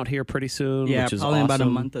coming out here pretty soon, Yeah, which is probably in awesome. about a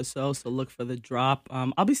month or so. So look for the drop.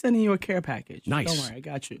 I'll be sending you a care package. Nice. Don't worry, I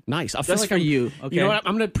got you. Nice. I feel Just like for I'm, you. Okay. You know what?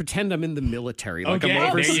 I'm going to pretend I'm in the military. Like Okay,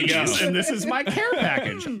 I'm there you overseas. go. And this is my care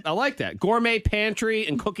package. I like that. Gourmet Pantry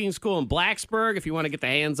and Cooking School in Blacksburg. If you want to get the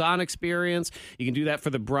hands-on experience, you can do that for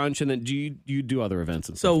the brunch. And then do you do other events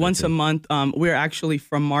and So stuff? once a month, we're actually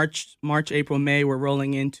from March, April, May, we're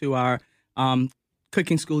rolling into our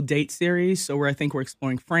cooking school date series. So I think we're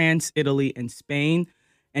exploring France, Italy, and Spain.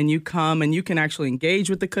 And you come and you can actually engage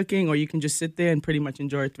with the cooking, or you can just sit there and pretty much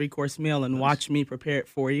enjoy a 3-course meal and watch me prepare it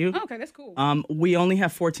for you. Okay, that's cool. We only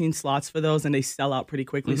have 14 slots for those, and they sell out pretty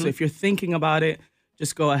quickly. So if you're thinking about it,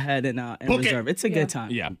 just go ahead and Book reserve. It's a good time.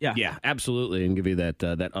 Yeah, absolutely, and give you that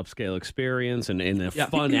upscale experience and a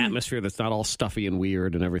fun atmosphere that's not all stuffy and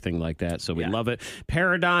weird and everything like that. So we love it.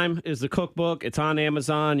 Paradigm is the cookbook. It's on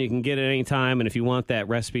Amazon. You can get it anytime. And if you want that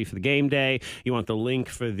recipe for the game day, you want the link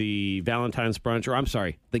for the Valentine's brunch, or I'm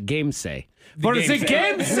sorry, the game say. But it's a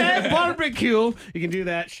game say barbecue. You can do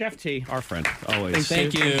that. Chef T, our friend, always.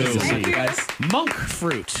 Thank you. Good to see you. guys. Monk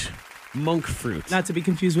fruit. Monk fruit. Not to be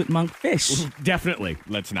confused with monkfish. Definitely.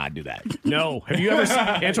 Let's not do that. No. Have you ever seen,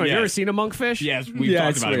 Antoine, you ever seen a monkfish? Yes, we've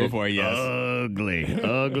talked about it weird. before, yes. Ugly.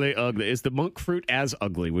 Is the monk fruit as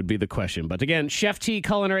ugly would be the question. But again, Chef T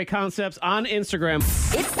Culinary Concepts on Instagram.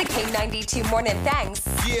 It's the K92 Morning Thangs.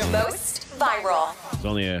 Most viral. There's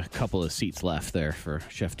only a couple of seats left there for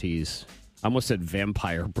Chef T's. I almost said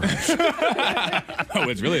vampire brunch. Oh,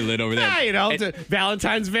 it's really lit over there. Yeah, you know, And- the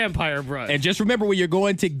Valentine's vampire brunch. And just remember, when you're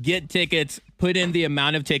going to get tickets, put in the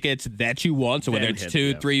amount of tickets that you want. So whether Then it's hit, 2,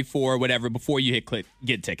 yeah. 3, 4, whatever, before you hit click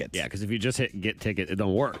get tickets. Yeah, because if you just hit get ticket, it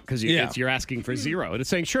don't work because Yeah. you're asking for zero. And it's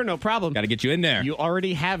saying, sure, no problem. Got to get you in there. You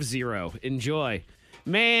already have zero. Enjoy.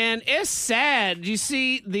 Man, it's sad. Do you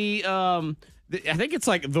see I think it's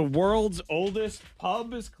like the world's oldest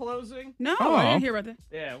pub is closing? No, Oh. I didn't hear about that.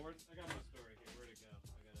 Yeah, I got my story here. Where'd it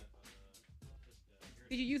go?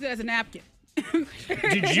 Did you use it as a napkin?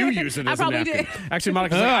 Did you use it I as a probably napkin? did. Actually,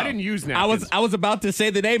 Monica's like, I didn't use napkins. I was about to say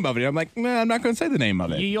the name of it. I'm like, nah, I'm not going to say the name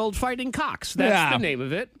of it. Ye Old Fighting Cocks. That's Yeah. the name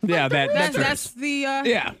of it. Yeah, That's the.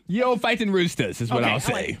 yeah. Ye Old Fighting Roosters is what I'll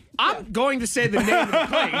say. I'm going to say the name of the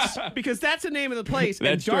place because that's the name of the place.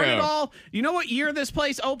 That's and darn true. it all, you know what year this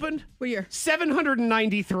place opened? What year?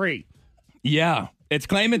 793. Yeah. It's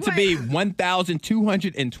claiming to be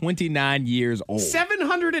 1,229 years old.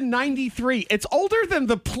 793. It's older than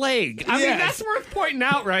the plague. I mean, Yes. that's worth pointing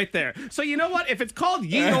out right there. So you know what? If it's called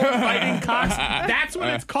Ye Old Fighting Cocks, that's what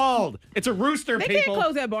it's called. It's a rooster, They people. can't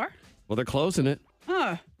close that bar. Well, they're closing it.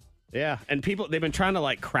 Huh. Yeah, and they've been trying to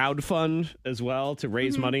like crowdfund as well to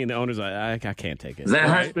raise Mm-hmm. money, and the owner's like, I can't take it. There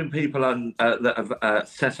has been people that have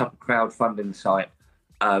set up a crowdfunding site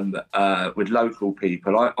with local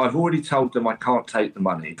people. I've already told them I can't take the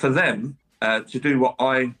money. For them to do what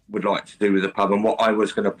I would like to do with the pub and what I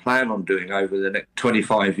was going to plan on doing over the next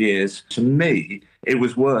 25 years, to me, it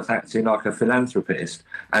was worth acting like a philanthropist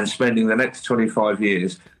and spending the next 25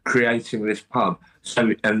 years creating this pub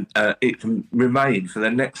so it can remain for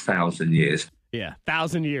the next 1,000 years. Yeah,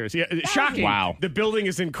 1,000 years. Yeah, shocking. Wow. The building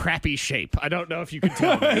is in crappy shape. I don't know if you can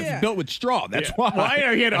tell that. It's built with straw. That's why. Well, I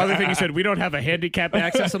know he had another thing. He said, we don't have a handicap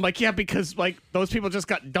access. I'm like, yeah, because like those people just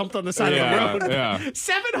got dumped on the side of the road. Yeah.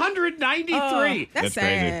 793. That's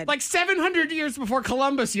sad. Like 700 years before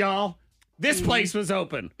Columbus, y'all. This place was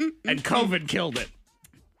open. And COVID killed it.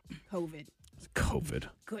 COVID.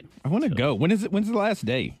 Good. I want to go. When's the last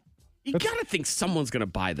day? You gotta think someone's gonna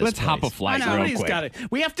buy this. Let's hop a place. flight real Somebody's quick. gotta-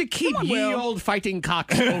 we have to keep Come on, ye Will. old fighting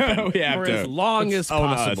cocks open We have for to. as long Let's as own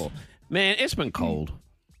us. possible. Man, it's been cold.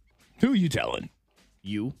 Who are you telling?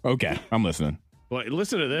 You. Okay, I'm listening. Well,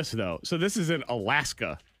 listen to this though. So this is in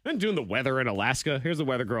Alaska. I'm doing the weather in Alaska. Here's the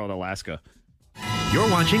weather girl in Alaska. You're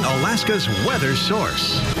watching Alaska's weather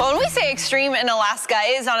source. Well, when we say extreme in Alaska,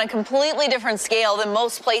 it is on a completely different scale than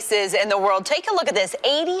most places in the world. Take a look at this.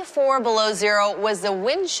 84 below zero was the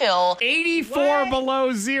wind chill. 84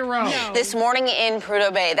 below zero. This morning in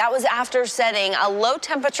Prudhoe Bay. That was after setting a low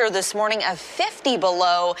temperature this morning of 50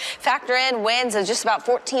 below. Factor in winds of just about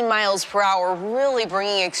 14 miles per hour, really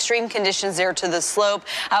bringing extreme conditions there to the slope.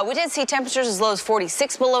 We did see temperatures as low as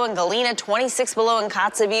 46 below in Galena, 26 below in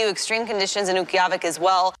Kotzebue, extreme conditions in Ukqiavik as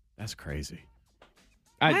well. That's crazy.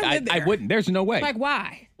 I wouldn't. There's no way. Like,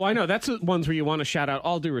 why? Well, I know that's the ones where you want to shout out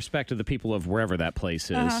all due respect to the people of wherever that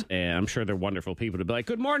place is. And I'm sure they're wonderful people to be like,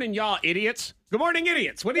 good morning, y'all idiots. Good morning,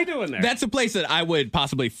 idiots. What are you doing there? That's a place that I would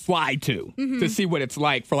possibly fly to see what it's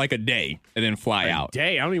like for like a day and then fly out.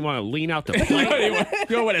 Day. I don't even want to lean out the plane.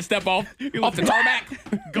 You don't want to step off the tarmac?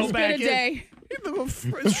 Go It's back been a day.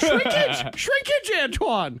 Shrinkage,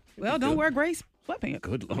 Antoine. Well, don't wear gray sweatpants.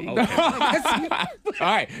 Good Lord. All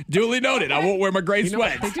right, duly noted. I won't wear my gray You know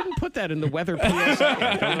what? sweats. They didn't put that in the weather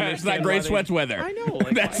PSA. It's not gray sweats weather. I know.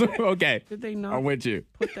 Like, That's why okay. did they not I'm with you.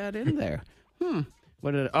 put that in there?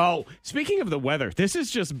 What did speaking of the weather, this is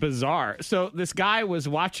just bizarre. So this guy was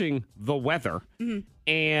watching the weather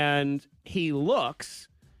and he looks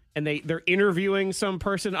and they're interviewing some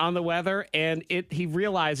person on the weather and he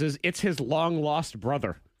realizes it's his long lost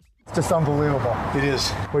brother. It's just unbelievable. It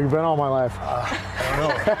is. Where you been all my life? I don't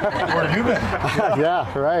know. Where have you been?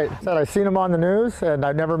 Yeah, right. Said I seen him on the news, and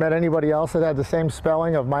I've never met anybody else that had the same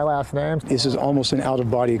spelling of my last name. This is almost an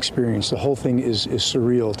out-of-body experience. The whole thing is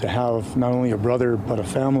surreal to have not only a brother, but a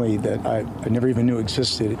family that I never even knew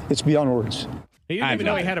existed. It's beyond words. He didn't even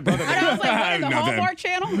know he had a brother. I was like, what, in the Hallmark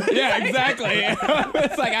Channel? Yeah, exactly.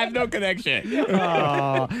 It's like I have no connection.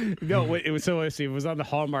 No, it was so. If it was on the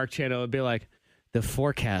Hallmark Channel, it'd be like the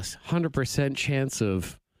forecast, 100% chance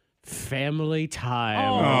of family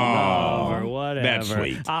time or whatever. That's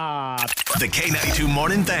sweet. The K92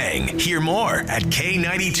 Morning Thing. Hear more at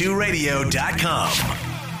K92Radio.com.